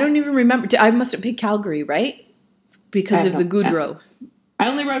 I don't even remember. I must have picked Calgary, right? Because of the Goudreau. I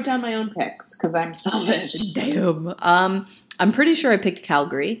only wrote down my own picks because I'm selfish. Damn. I'm pretty sure I picked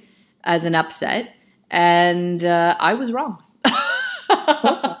Calgary as an upset, and I was wrong.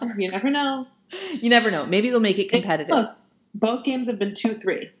 You never know. You never know. Maybe they'll make it competitive. Both games have been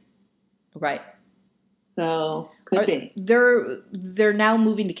 2-3. Right. So could be. They're now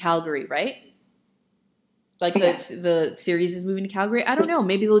moving to Calgary, right? Like the series is moving to Calgary. I don't know.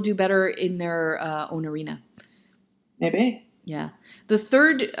 Maybe they'll do better in their own arena. Maybe. Yeah. The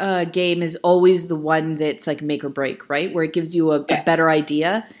third game is always the one that's like make or break, right? Where it gives you a better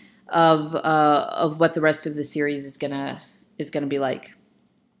idea of what the rest of the series is gonna be like.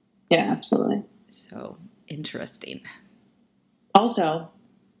 Yeah, absolutely. So interesting. Also,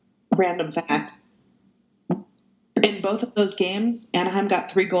 random fact. In both of those games, Anaheim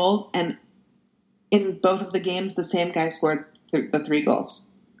got 3 goals, and in both of the games, the same guy scored the 3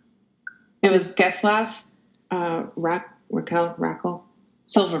 goals. It was Getzlaf, Raquel,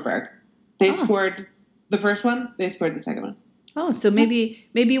 Silverberg. They scored the first one. They scored the second one. Oh, so maybe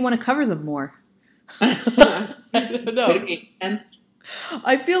you want to cover them more. I don't know.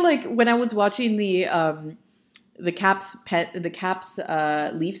 I feel like when I was watching the Caps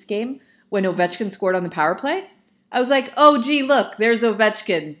Leafs game when Ovechkin scored on the power play. I was like, oh, gee, look, there's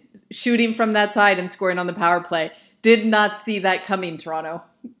Ovechkin shooting from that side and scoring on the power play. Did not see that coming, Toronto.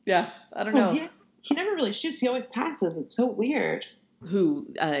 Yeah, I don't know. He never really shoots. He always passes. It's so weird. Who?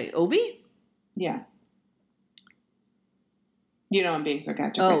 Ovi? Yeah. You know I'm being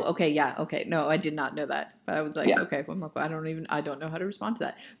sarcastic. Oh, right? okay, yeah, okay. No, I did not know that. But I was like, okay, well, I don't know how to respond to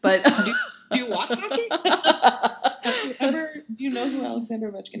that. But do you watch hockey? Do you know who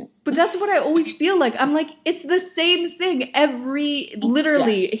Alexander Ovechkin is? But that's what I always feel like. I'm like, it's the same thing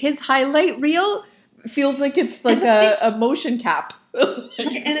literally, his highlight reel feels like it's like a motion cap.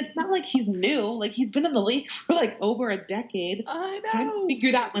 And it's not like he's new. Like, he's been in the league for like over a decade. I know. Trying to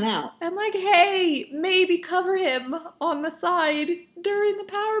figure that one out. I'm like, hey, maybe cover him on the side during the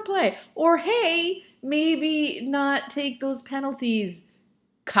power play. Or, hey, maybe not take those penalties.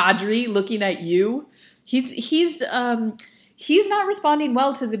 Kadri, looking at you. He's not responding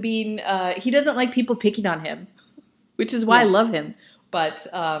well to the being, he doesn't like people picking on him, which is why I love him. But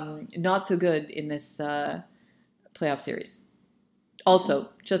not so good in this playoff series. Also,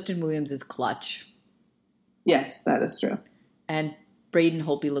 Justin Williams is clutch. Yes, that is true. And Braden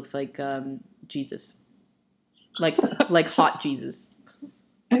Holtby looks like Jesus. Like hot Jesus.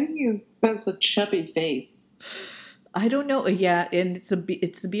 I think that's a chubby face. I don't know. Yeah, and it's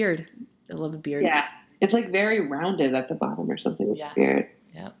the beard. I love a beard. Yeah. It's like very rounded at the bottom or something with the beard.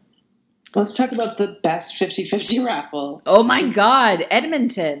 Yeah. Let's talk about the best 50-50 raffle. Oh my God,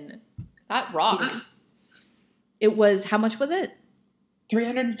 Edmonton. That rocks. Yeah. It was, how much was it?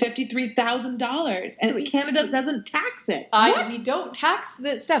 $353,000. And Canada doesn't tax it. We don't tax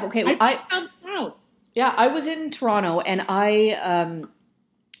the stuff. Okay. Well, I found this out. Yeah, I was in Toronto and I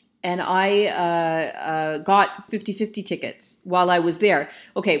got 50-50 tickets while I was there.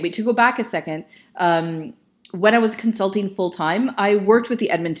 Okay, wait, to go back a second. When I was consulting full-time, I worked with the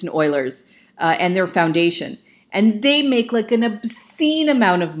Edmonton Oilers and their foundation. And they make like an obscene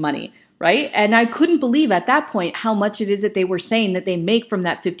amount of money, right? And I couldn't believe at that point how much it is that they were saying that they make from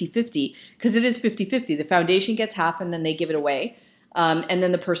that 50-50. Because it is 50-50. The foundation gets half and then they give it away. And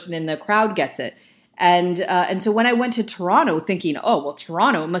then the person in the crowd gets it. And so when I went to Toronto thinking, oh, well,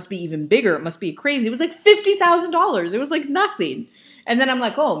 Toronto must be even bigger. It must be crazy. It was like $50,000. It was like nothing. And then I'm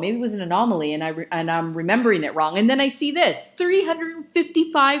like, oh, maybe it was an anomaly and I'm remembering it wrong. And then I see this,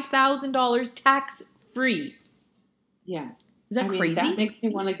 $355,000 tax free. Yeah. Is that crazy? That makes me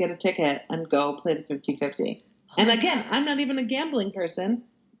want to get a ticket and go play the 50-50. And again, I'm not even a gambling person,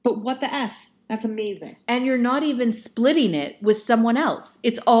 but what the F? That's amazing. And you're not even splitting it with someone else.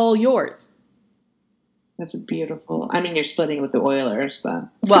 It's all yours. That's beautiful. I mean, you're splitting with the Oilers, but...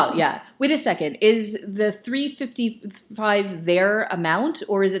 Well, yeah. Wait a second. Is the 355 their amount,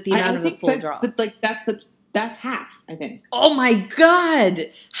 or is it the amount of the full draw? That's half, I think. Oh my God!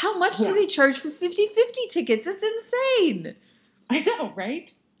 How much do they charge for 50-50 tickets? That's insane. I know,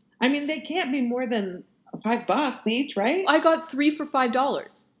 right? I mean, they can't be more than $5 each, right? I got 3 for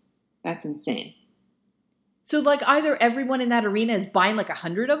 $5. That's insane. So, like, either everyone in that arena is buying like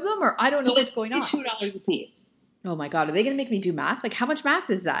 100 of them, or I don't know what's going on. $2 a piece. Oh my God, are they going to make me do math? Like, how much math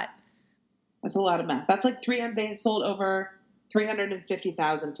is that? That's a lot of math. That's like 300. They sold over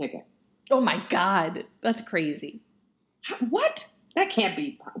 350,000 tickets. Oh my God, that's crazy. What? That can't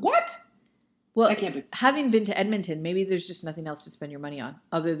be. What? Well, that can't be. Having been to Edmonton, maybe there's just nothing else to spend your money on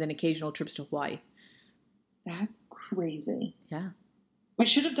other than occasional trips to Hawaii. That's crazy. Yeah. We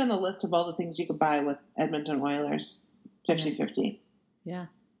should have done a list of all the things you could buy with Edmonton Oilers 50-50. Yeah.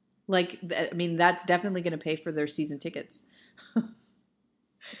 Like, I mean, that's definitely going to pay for their season tickets.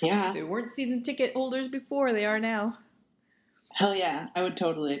 Yeah. They weren't season ticket holders before. They are now. Hell yeah. I would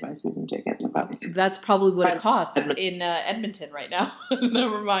totally buy season tickets. That's probably what it costs in Edmonton right now.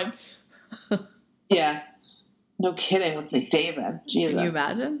 Never mind. Yeah. No kidding with McDavid. Jesus. Can you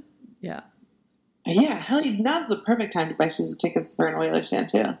imagine? Yeah. Yeah, hell, now's the perfect time to buy season tickets for an Oilers fan,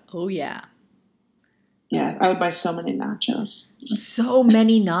 too. Oh, yeah. Yeah, I would buy so many nachos. So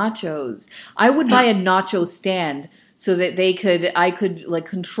many nachos. I would buy a nacho stand so that I could like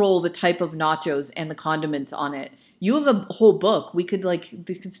control the type of nachos and the condiments on it. You have a whole book. We could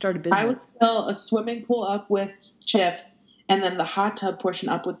start a business. I would fill a swimming pool up with chips and then the hot tub portion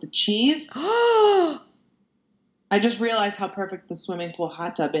up with the cheese. I just realized how perfect the swimming pool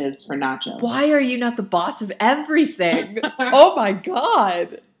hot tub is for nachos. Why are you not the boss of everything? Oh my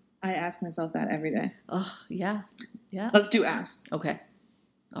God. I ask myself that every day. Oh, yeah. Yeah. Let's do asks. Okay.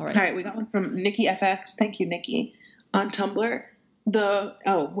 All right. All right. We got one from Nikki FX. Thank you, Nikki. On Tumblr.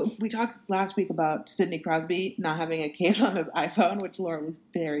 We talked last week about Sidney Crosby not having a case on his iPhone, which Laura was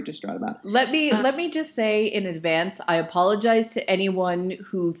very distraught about. Let me just say in advance, I apologize to anyone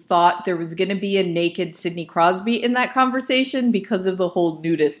who thought there was going to be a naked Sidney Crosby in that conversation because of the whole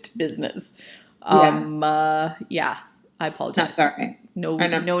nudist business. I apologize. Sorry. No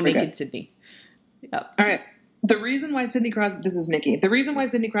naked Sidney. Yep. All right. The reason why Sidney Crosby, this is Nikki, the reason why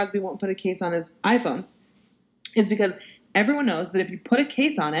Sidney Crosby won't put a case on his iPhone is because everyone knows that if you put a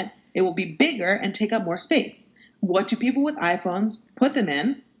case on it, it will be bigger and take up more space. What do people with iPhones put them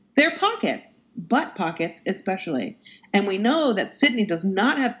in? Their pockets, butt pockets especially. And we know that Sidney does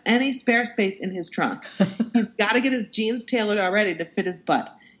not have any spare space in his trunk. He's got to get his jeans tailored already to fit his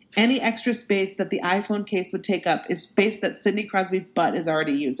butt. Any extra space that the iPhone case would take up is space that Sidney Crosby's butt is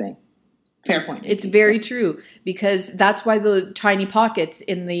already using. Fair point. It's very true, because that's why the tiny pockets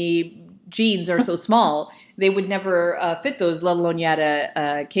in the jeans are so small. They would never fit those, let alone you add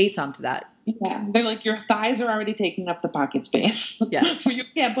a case onto that. Yeah, they're like, your thighs are already taking up the pocket space. Yes. You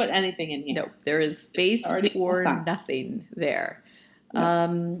can't put anything in here. No, there is space for nothing there.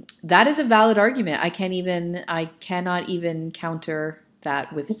 Yep. That is a valid argument. I cannot even counter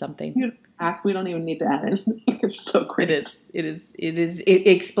that with something. We don't even need to add anything. It's so great. It is. It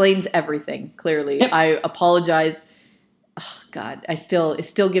explains everything clearly. Yep. I apologize. Oh, God, it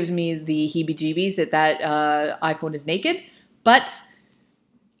still gives me the heebie-jeebies that iPhone is naked. But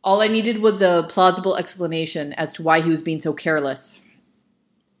all I needed was a plausible explanation as to why he was being so careless.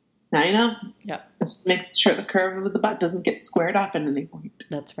 Now you know. Yeah. Let's make sure the curve of the butt doesn't get squared off at any point.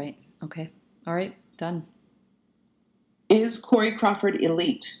 That's right. Okay. All right. Done. Is Corey Crawford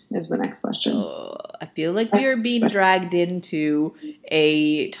elite? Is the next question. I feel like we are being dragged into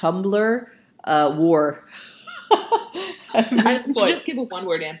a Tumblr war. I should just give a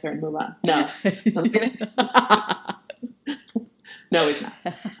one-word answer and move on. No. No, he's not.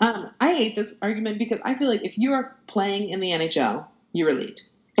 I hate this argument because I feel like if you are playing in the NHL, you're elite.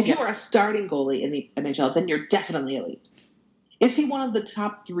 If you are a starting goalie in the NHL, then you're definitely elite. Is he one of the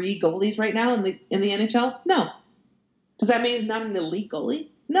top 3 goalies right now in the NHL? No. Does that mean he's not an elite goalie?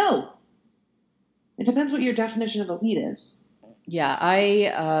 No. It depends what your definition of elite is. Yeah,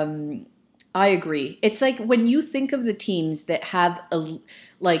 I agree. It's like when you think of the teams that have I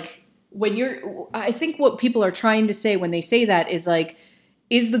think what people are trying to say when they say that is like,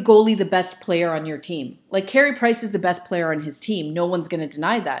 is the goalie the best player on your team? Like Carey Price is the best player on his team. No one's going to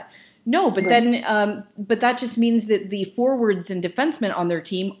deny that. No, but then, but that just means that the forwards and defensemen on their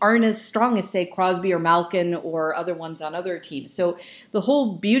team aren't as strong as, say, Crosby or Malkin or other ones on other teams. So the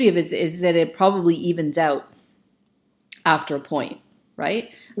whole beauty of it is that it probably evens out after a point,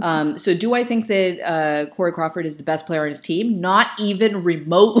 right? So do I think that Corey Crawford is the best player on his team? Not even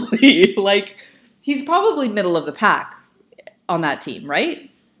remotely. Like, he's probably middle of the pack on that team,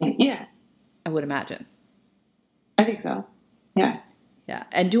 right? Yeah. I would imagine. I think so. Yeah. Yeah.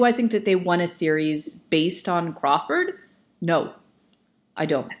 And do I think that they won a series based on Crawford? No, I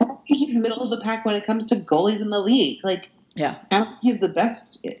don't. I think he's middle of the pack when it comes to goalies in the league. Like, yeah, I don't think he's the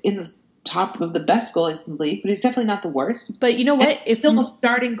best in the top of the best goalies in the league, but he's definitely not the worst. But you know what? If still a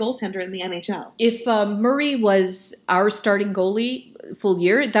starting goaltender in the NHL. If Murray was our starting goalie full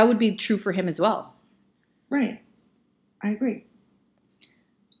year, that would be true for him as well. Right. I agree.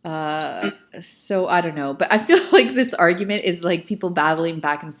 So I don't know, but I feel like this argument is like people battling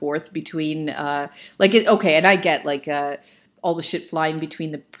back and forth between and I get like all the shit flying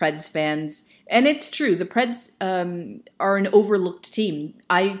between the Preds fans, and it's true, the Preds are an overlooked team.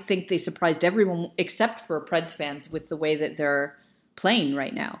 I think they surprised everyone except for Preds fans with the way that they're playing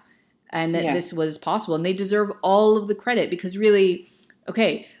right now, and that this was possible, and they deserve all of the credit because really,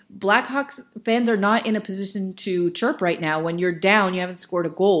 okay, Blackhawks fans are not in a position to chirp right now. When you're down, you haven't scored a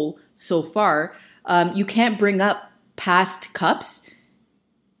goal so far. You can't bring up past cups.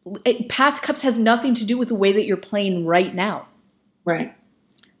 Past cups has nothing to do with the way that you're playing right now. Right.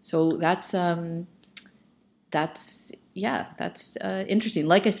 So that's interesting.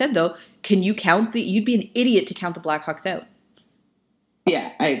 Like I said, though, can you count you'd be an idiot to count the Blackhawks out.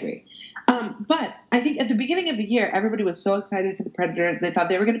 Yeah, I agree. But I think at the beginning of the year, everybody was so excited for the Predators. They thought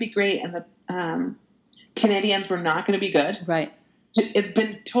they were going to be great, and the Canadians were not going to be good. Right. It's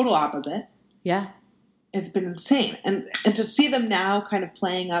been total opposite. Yeah. It's been insane. And to see them now kind of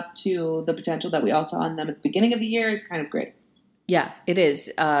playing up to the potential that we all saw in them at the beginning of the year is kind of great. Yeah, it is.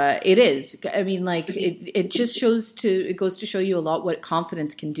 It is. I mean, like, it just goes to show you a lot what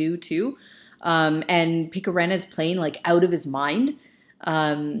confidence can do, too. And Picarena is playing, like, out of his mind.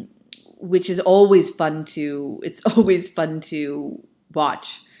 Which is always fun to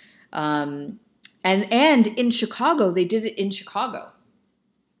watch. And in Chicago, they did it in Chicago.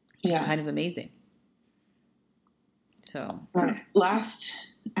 Which is kind of amazing. So. All right. Last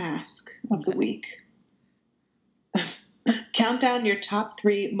ask of the week. Count down your top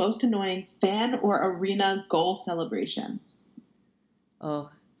 3 most annoying fan or arena goal celebrations. Oh,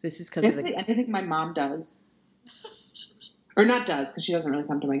 this is because of anything my mom does. Or not does, because she doesn't really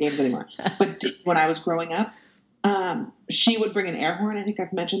come to my games anymore. But when I was growing up, she would bring an air horn. I think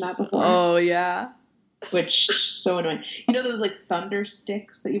I've mentioned that before. Oh, yeah. Which is so annoying. You know those like thunder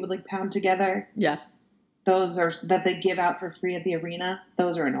sticks that you would like pound together? Yeah. Those are that they give out for free at the arena.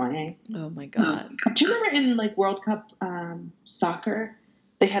 Those are annoying. Oh my God. Do you remember in like World Cup soccer,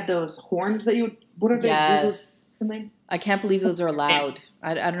 they had those horns that you would, what are they? Yes. I can't believe those are allowed.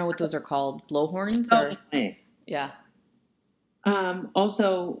 I don't know what those are called. Blowhorns? So annoying. Yeah.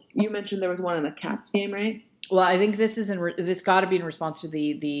 Also, you mentioned there was one in the Caps game, right? Well, I think this is this got to be in response to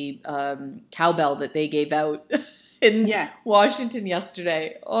the cowbell that they gave out in Washington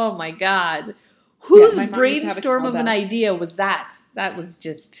yesterday. Oh my God. Whose brainstorm of an idea was that? That was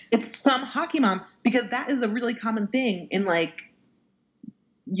just... It's some hockey mom, because that is a really common thing in, like,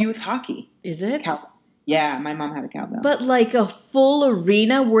 youth hockey. Is it? Yeah, my mom had a cowbell. But, like, a full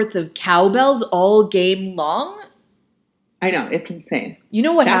arena worth of cowbells all game long? I know, it's insane. You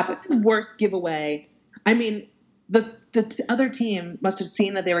know what happened? That's the worst giveaway. I mean, the other team must have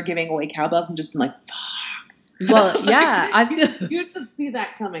seen that they were giving away cowbells and just been like, fuck. Well, yeah, I feel you have to see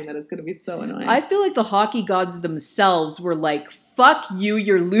that coming. That it's going to be so annoying. I feel like the hockey gods themselves were like, "Fuck you!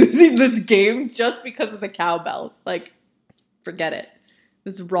 You're losing this game just because of the cowbells." Like, forget it.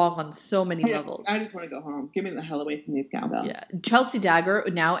 This is wrong on so many levels. I just want to go home. Give me the hell away from these cowbells. Yeah, Chelsea Dagger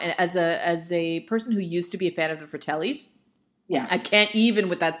now, and as a person who used to be a fan of the Fratellis, I can't even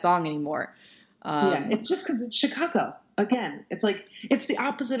with that song anymore. It's just because it's Chicago. Again, it's like it's the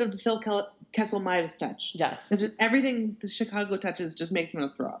opposite of the Phil Kessel Midas touch. Yes, it's just everything the Chicago touches just makes me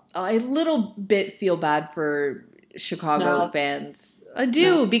want to throw up. I a little bit feel bad for Chicago fans. I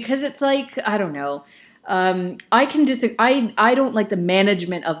do because it's like I don't know. I can disagree. I don't like the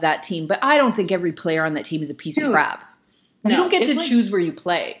management of that team, but I don't think every player on that team is a piece of crap. You don't get to choose where you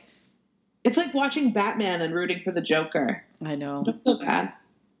play. It's like watching Batman and rooting for the Joker. I know. I don't feel bad.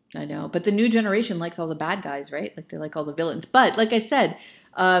 I know, but the new generation likes all the bad guys, right? Like they like all the villains. But like I said,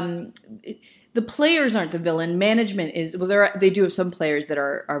 the players aren't the villain. Management is. Well, they do have some players that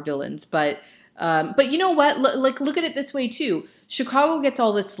are villains, but you know what? Look at it this way too. Chicago gets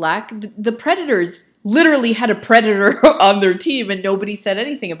all this slack. The Predators literally had a Predator on their team, and nobody said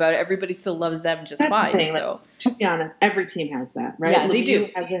anything about it. Everybody still loves them just fine. The so, like, to be honest, every team has that, right? Yeah, they do.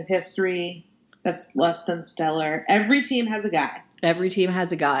 Has a history that's less than stellar. Every team has a guy. Every team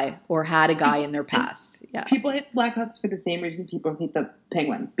has a guy or had a guy in their past. Yeah. People hate the Blackhawks for the same reason people hate the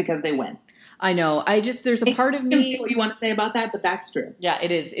Penguins, because they win. I know. There's a part of me. What you want to say about that, but that's true. Yeah,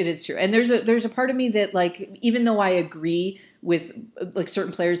 it is. It is true. And there's a part of me that, like, even though I agree with like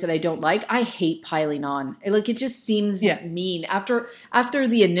certain players that I don't like, I hate piling on. Like, it just seems mean. After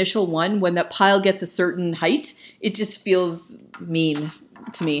the initial one, when that pile gets a certain height, it just feels mean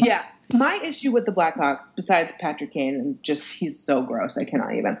to me. Yeah. My issue with the Blackhawks, besides Patrick Kane, and just he's so gross, I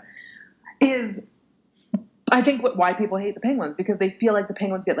cannot even, is I think why people hate the Penguins, because they feel like the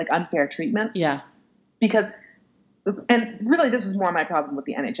Penguins get like unfair treatment. Yeah. Because, and really this is more my problem with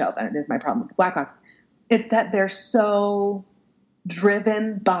the NHL than it is my problem with the Blackhawks. It's that they're so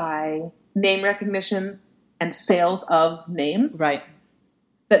driven by name recognition and sales of names. Right.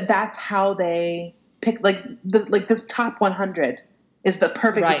 That's how they pick, like this top 100 is the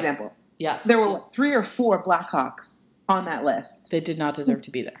perfect example. Yes. There were 3 or 4 Blackhawks on that list. They did not deserve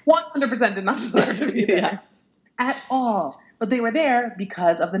to be there. 100% did not deserve to be there at all. But they were there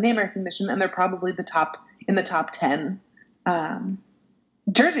because of the name recognition, and they're probably in the top 10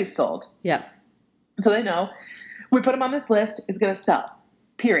 jerseys sold. Yeah. So they know we put them on this list, it's going to sell.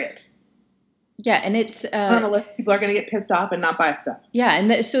 Period. Yeah, and it's on a list, people are going to get pissed off and not buy stuff. Yeah,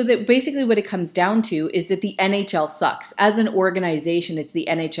 and so that basically what it comes down to is that the NHL sucks. As an organization, it's the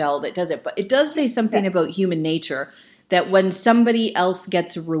NHL that does it. But it does say something about human nature, that when somebody else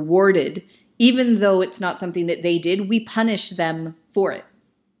gets rewarded, even though it's not something that they did, we punish them for it.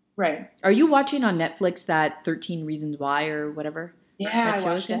 Right. Are you watching on Netflix that 13 Reasons Why or whatever? Yeah, I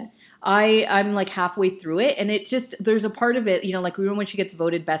watched it. I'm like halfway through it, and it just, there's a part of it, like when she gets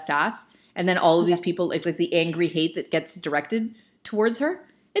voted best ass, and then all of these people, like the angry hate that gets directed towards her.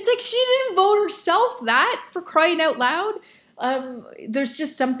 It's like she didn't vote herself that, for crying out loud. There's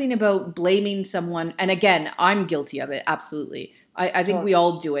just something about blaming someone. And again, I'm guilty of it. Absolutely. I think we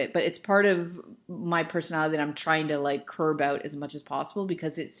all do it. But it's part of my personality that I'm trying to like curb out as much as possible,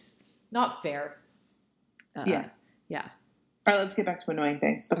 because it's not fair. Yeah. Yeah. All right, let's get back to annoying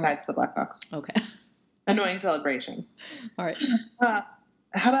things besides the Blackhawks. Okay. Annoying celebration. All right.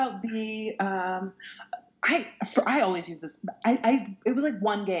 How about the I always use this. It was like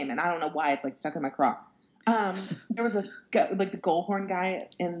one game, and I don't know why it's like stuck in my craw. There was like the goal horn guy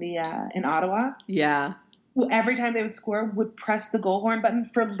in Ottawa. Yeah. Who every time they would score would press the goal horn button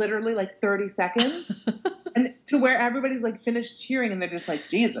for literally like 30 seconds, and to where everybody's like finished cheering, and they're just like,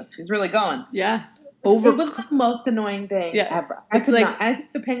 Jesus, he's really going. Yeah. It was the most annoying thing ever. I think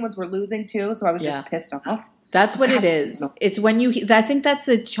the Penguins were losing too, so I was just pissed off. That's what it is. It's when I think that's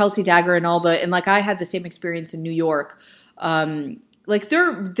a Chelsea Dagger and like I had the same experience in New York. Like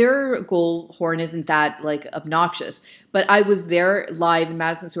their goal horn isn't that like obnoxious, but I was there live in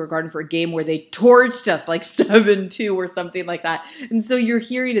Madison Square Garden for a game where they torched us like 7-2 or something like that. And so you're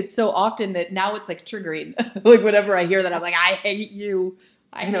hearing it so often that now it's like triggering. Like whenever I hear that, I'm like, I hate you.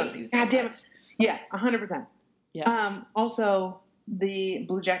 I hate you so God damn it. much. Yeah, 100%. Yeah. Also, the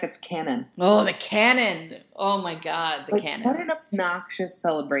Blue Jackets cannon. Oh, the cannon. Oh, my God, the cannon. What an obnoxious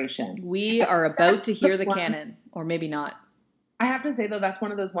celebration. We are about to hear the cannon, or maybe not. I have to say, though, that's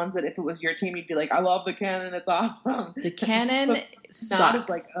one of those ones that if it was your team, you'd be like, I love the cannon. It's awesome. The cannon sucks. Not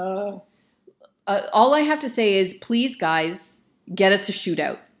like, all I have to say is, please, guys, get us a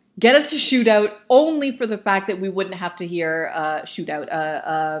shootout. Get us a shootout only for the fact that we wouldn't have to hear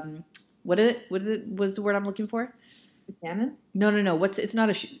shootout. What is it? What's the word I'm looking for? Cannon? No. It's not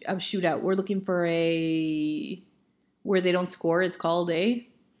a shootout. We're looking for where they don't score. It's called a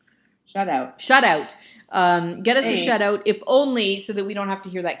shutout. Shutout. Get us a shutout, if only so that we don't have to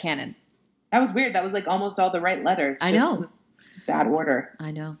hear that cannon. That was weird. That was like almost all the right letters. I know. Bad order.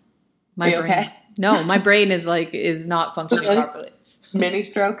 I know. Are you okay? No, my brain is not functioning properly. Mini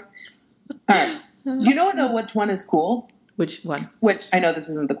stroke. All right. Do you know though which one is cool? Which one? Which I know this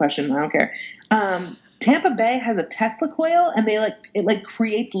isn't the question. I don't care. Tampa Bay has a Tesla coil, and it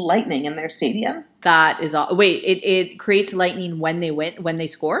creates lightning in their stadium. That is all. Wait, it creates lightning when they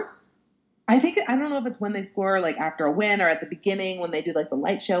score? I don't know if it's when they score, like after a win, or at the beginning when they do like the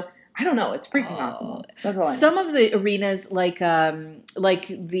light show. I don't know. It's freaking awesome. That's all I know. Some of the arenas, like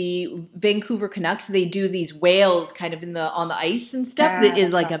the Vancouver Canucks, they do these whales kind of on the ice and stuff. That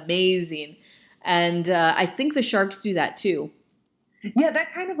is like amazing. And I think the Sharks do that too. Yeah,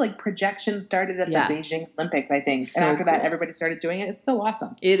 that kind of like projection started at the Beijing Olympics, I think. So and after that, everybody started doing it. It's so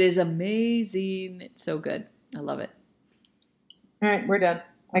awesome. It is amazing. It's so good. I love it. All right, we're done.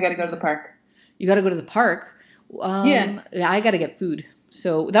 I got to go to the park. You got to go to the park? Yeah, I got to get food.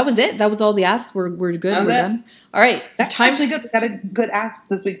 So that was it. That was all the asks. We're good. We're done. All right. That's actually good. We got a good ask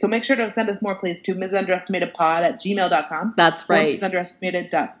this week. So make sure to send us more, please, to misunderestimatedpod@gmail.com. That's right.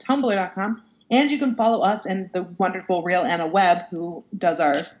 misunderestimated.tumblr.com. And you can follow us and the wonderful real Anna Webb, who does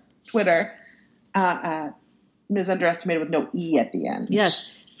our Twitter, misunderestimated with no E at the end. Yes.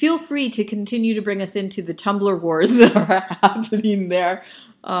 Feel free to continue to bring us into the Tumblr wars that are happening there.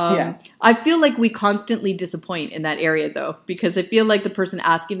 I feel like we constantly disappoint in that area, though, because I feel like the person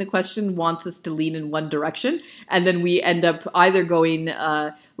asking the question wants us to lean in one direction, and then we end up either going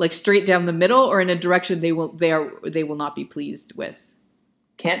like straight down the middle or in a direction they will not be pleased with.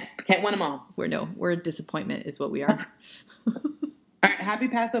 Can't win them all. We're a disappointment is what we are. All right, happy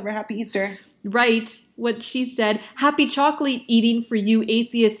Passover, happy Easter. Right, what she said. Happy chocolate eating for you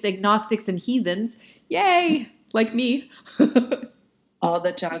atheists, agnostics, and heathens. Yay, like me. All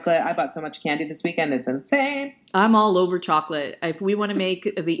the chocolate. I bought so much candy this weekend. It's insane. I'm all over chocolate. If we want to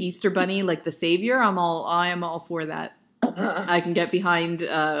make the Easter bunny like the savior, I am all for that. I can get behind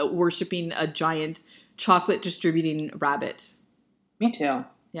worshiping a giant chocolate distributing rabbit. Me too.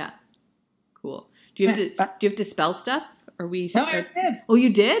 Yeah. Cool. Do you have to spell stuff? Are we? No, I did. Oh, you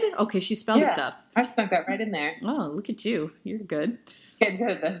did? Okay, she spelled stuff. I snuck that right in there. Oh, look at you. You're good. Getting good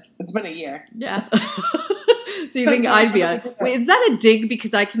at this. It's been a year. Yeah. So you think I'd be wait, is that a dig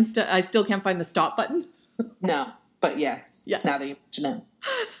because I still can't find the stop button? No, but yes. Yeah. Now that you mention it.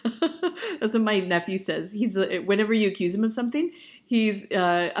 That's what my nephew says. He's whenever you accuse him of something,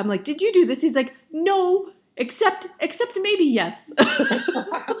 I'm like, did you do this? He's like, no, except maybe yes.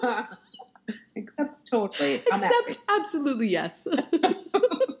 Except totally. Except absolutely yes.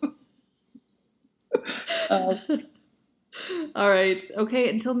 All right. Okay.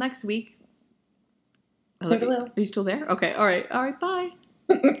 Until next week. Are you still there? Okay. All right. Bye.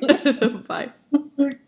 Bye.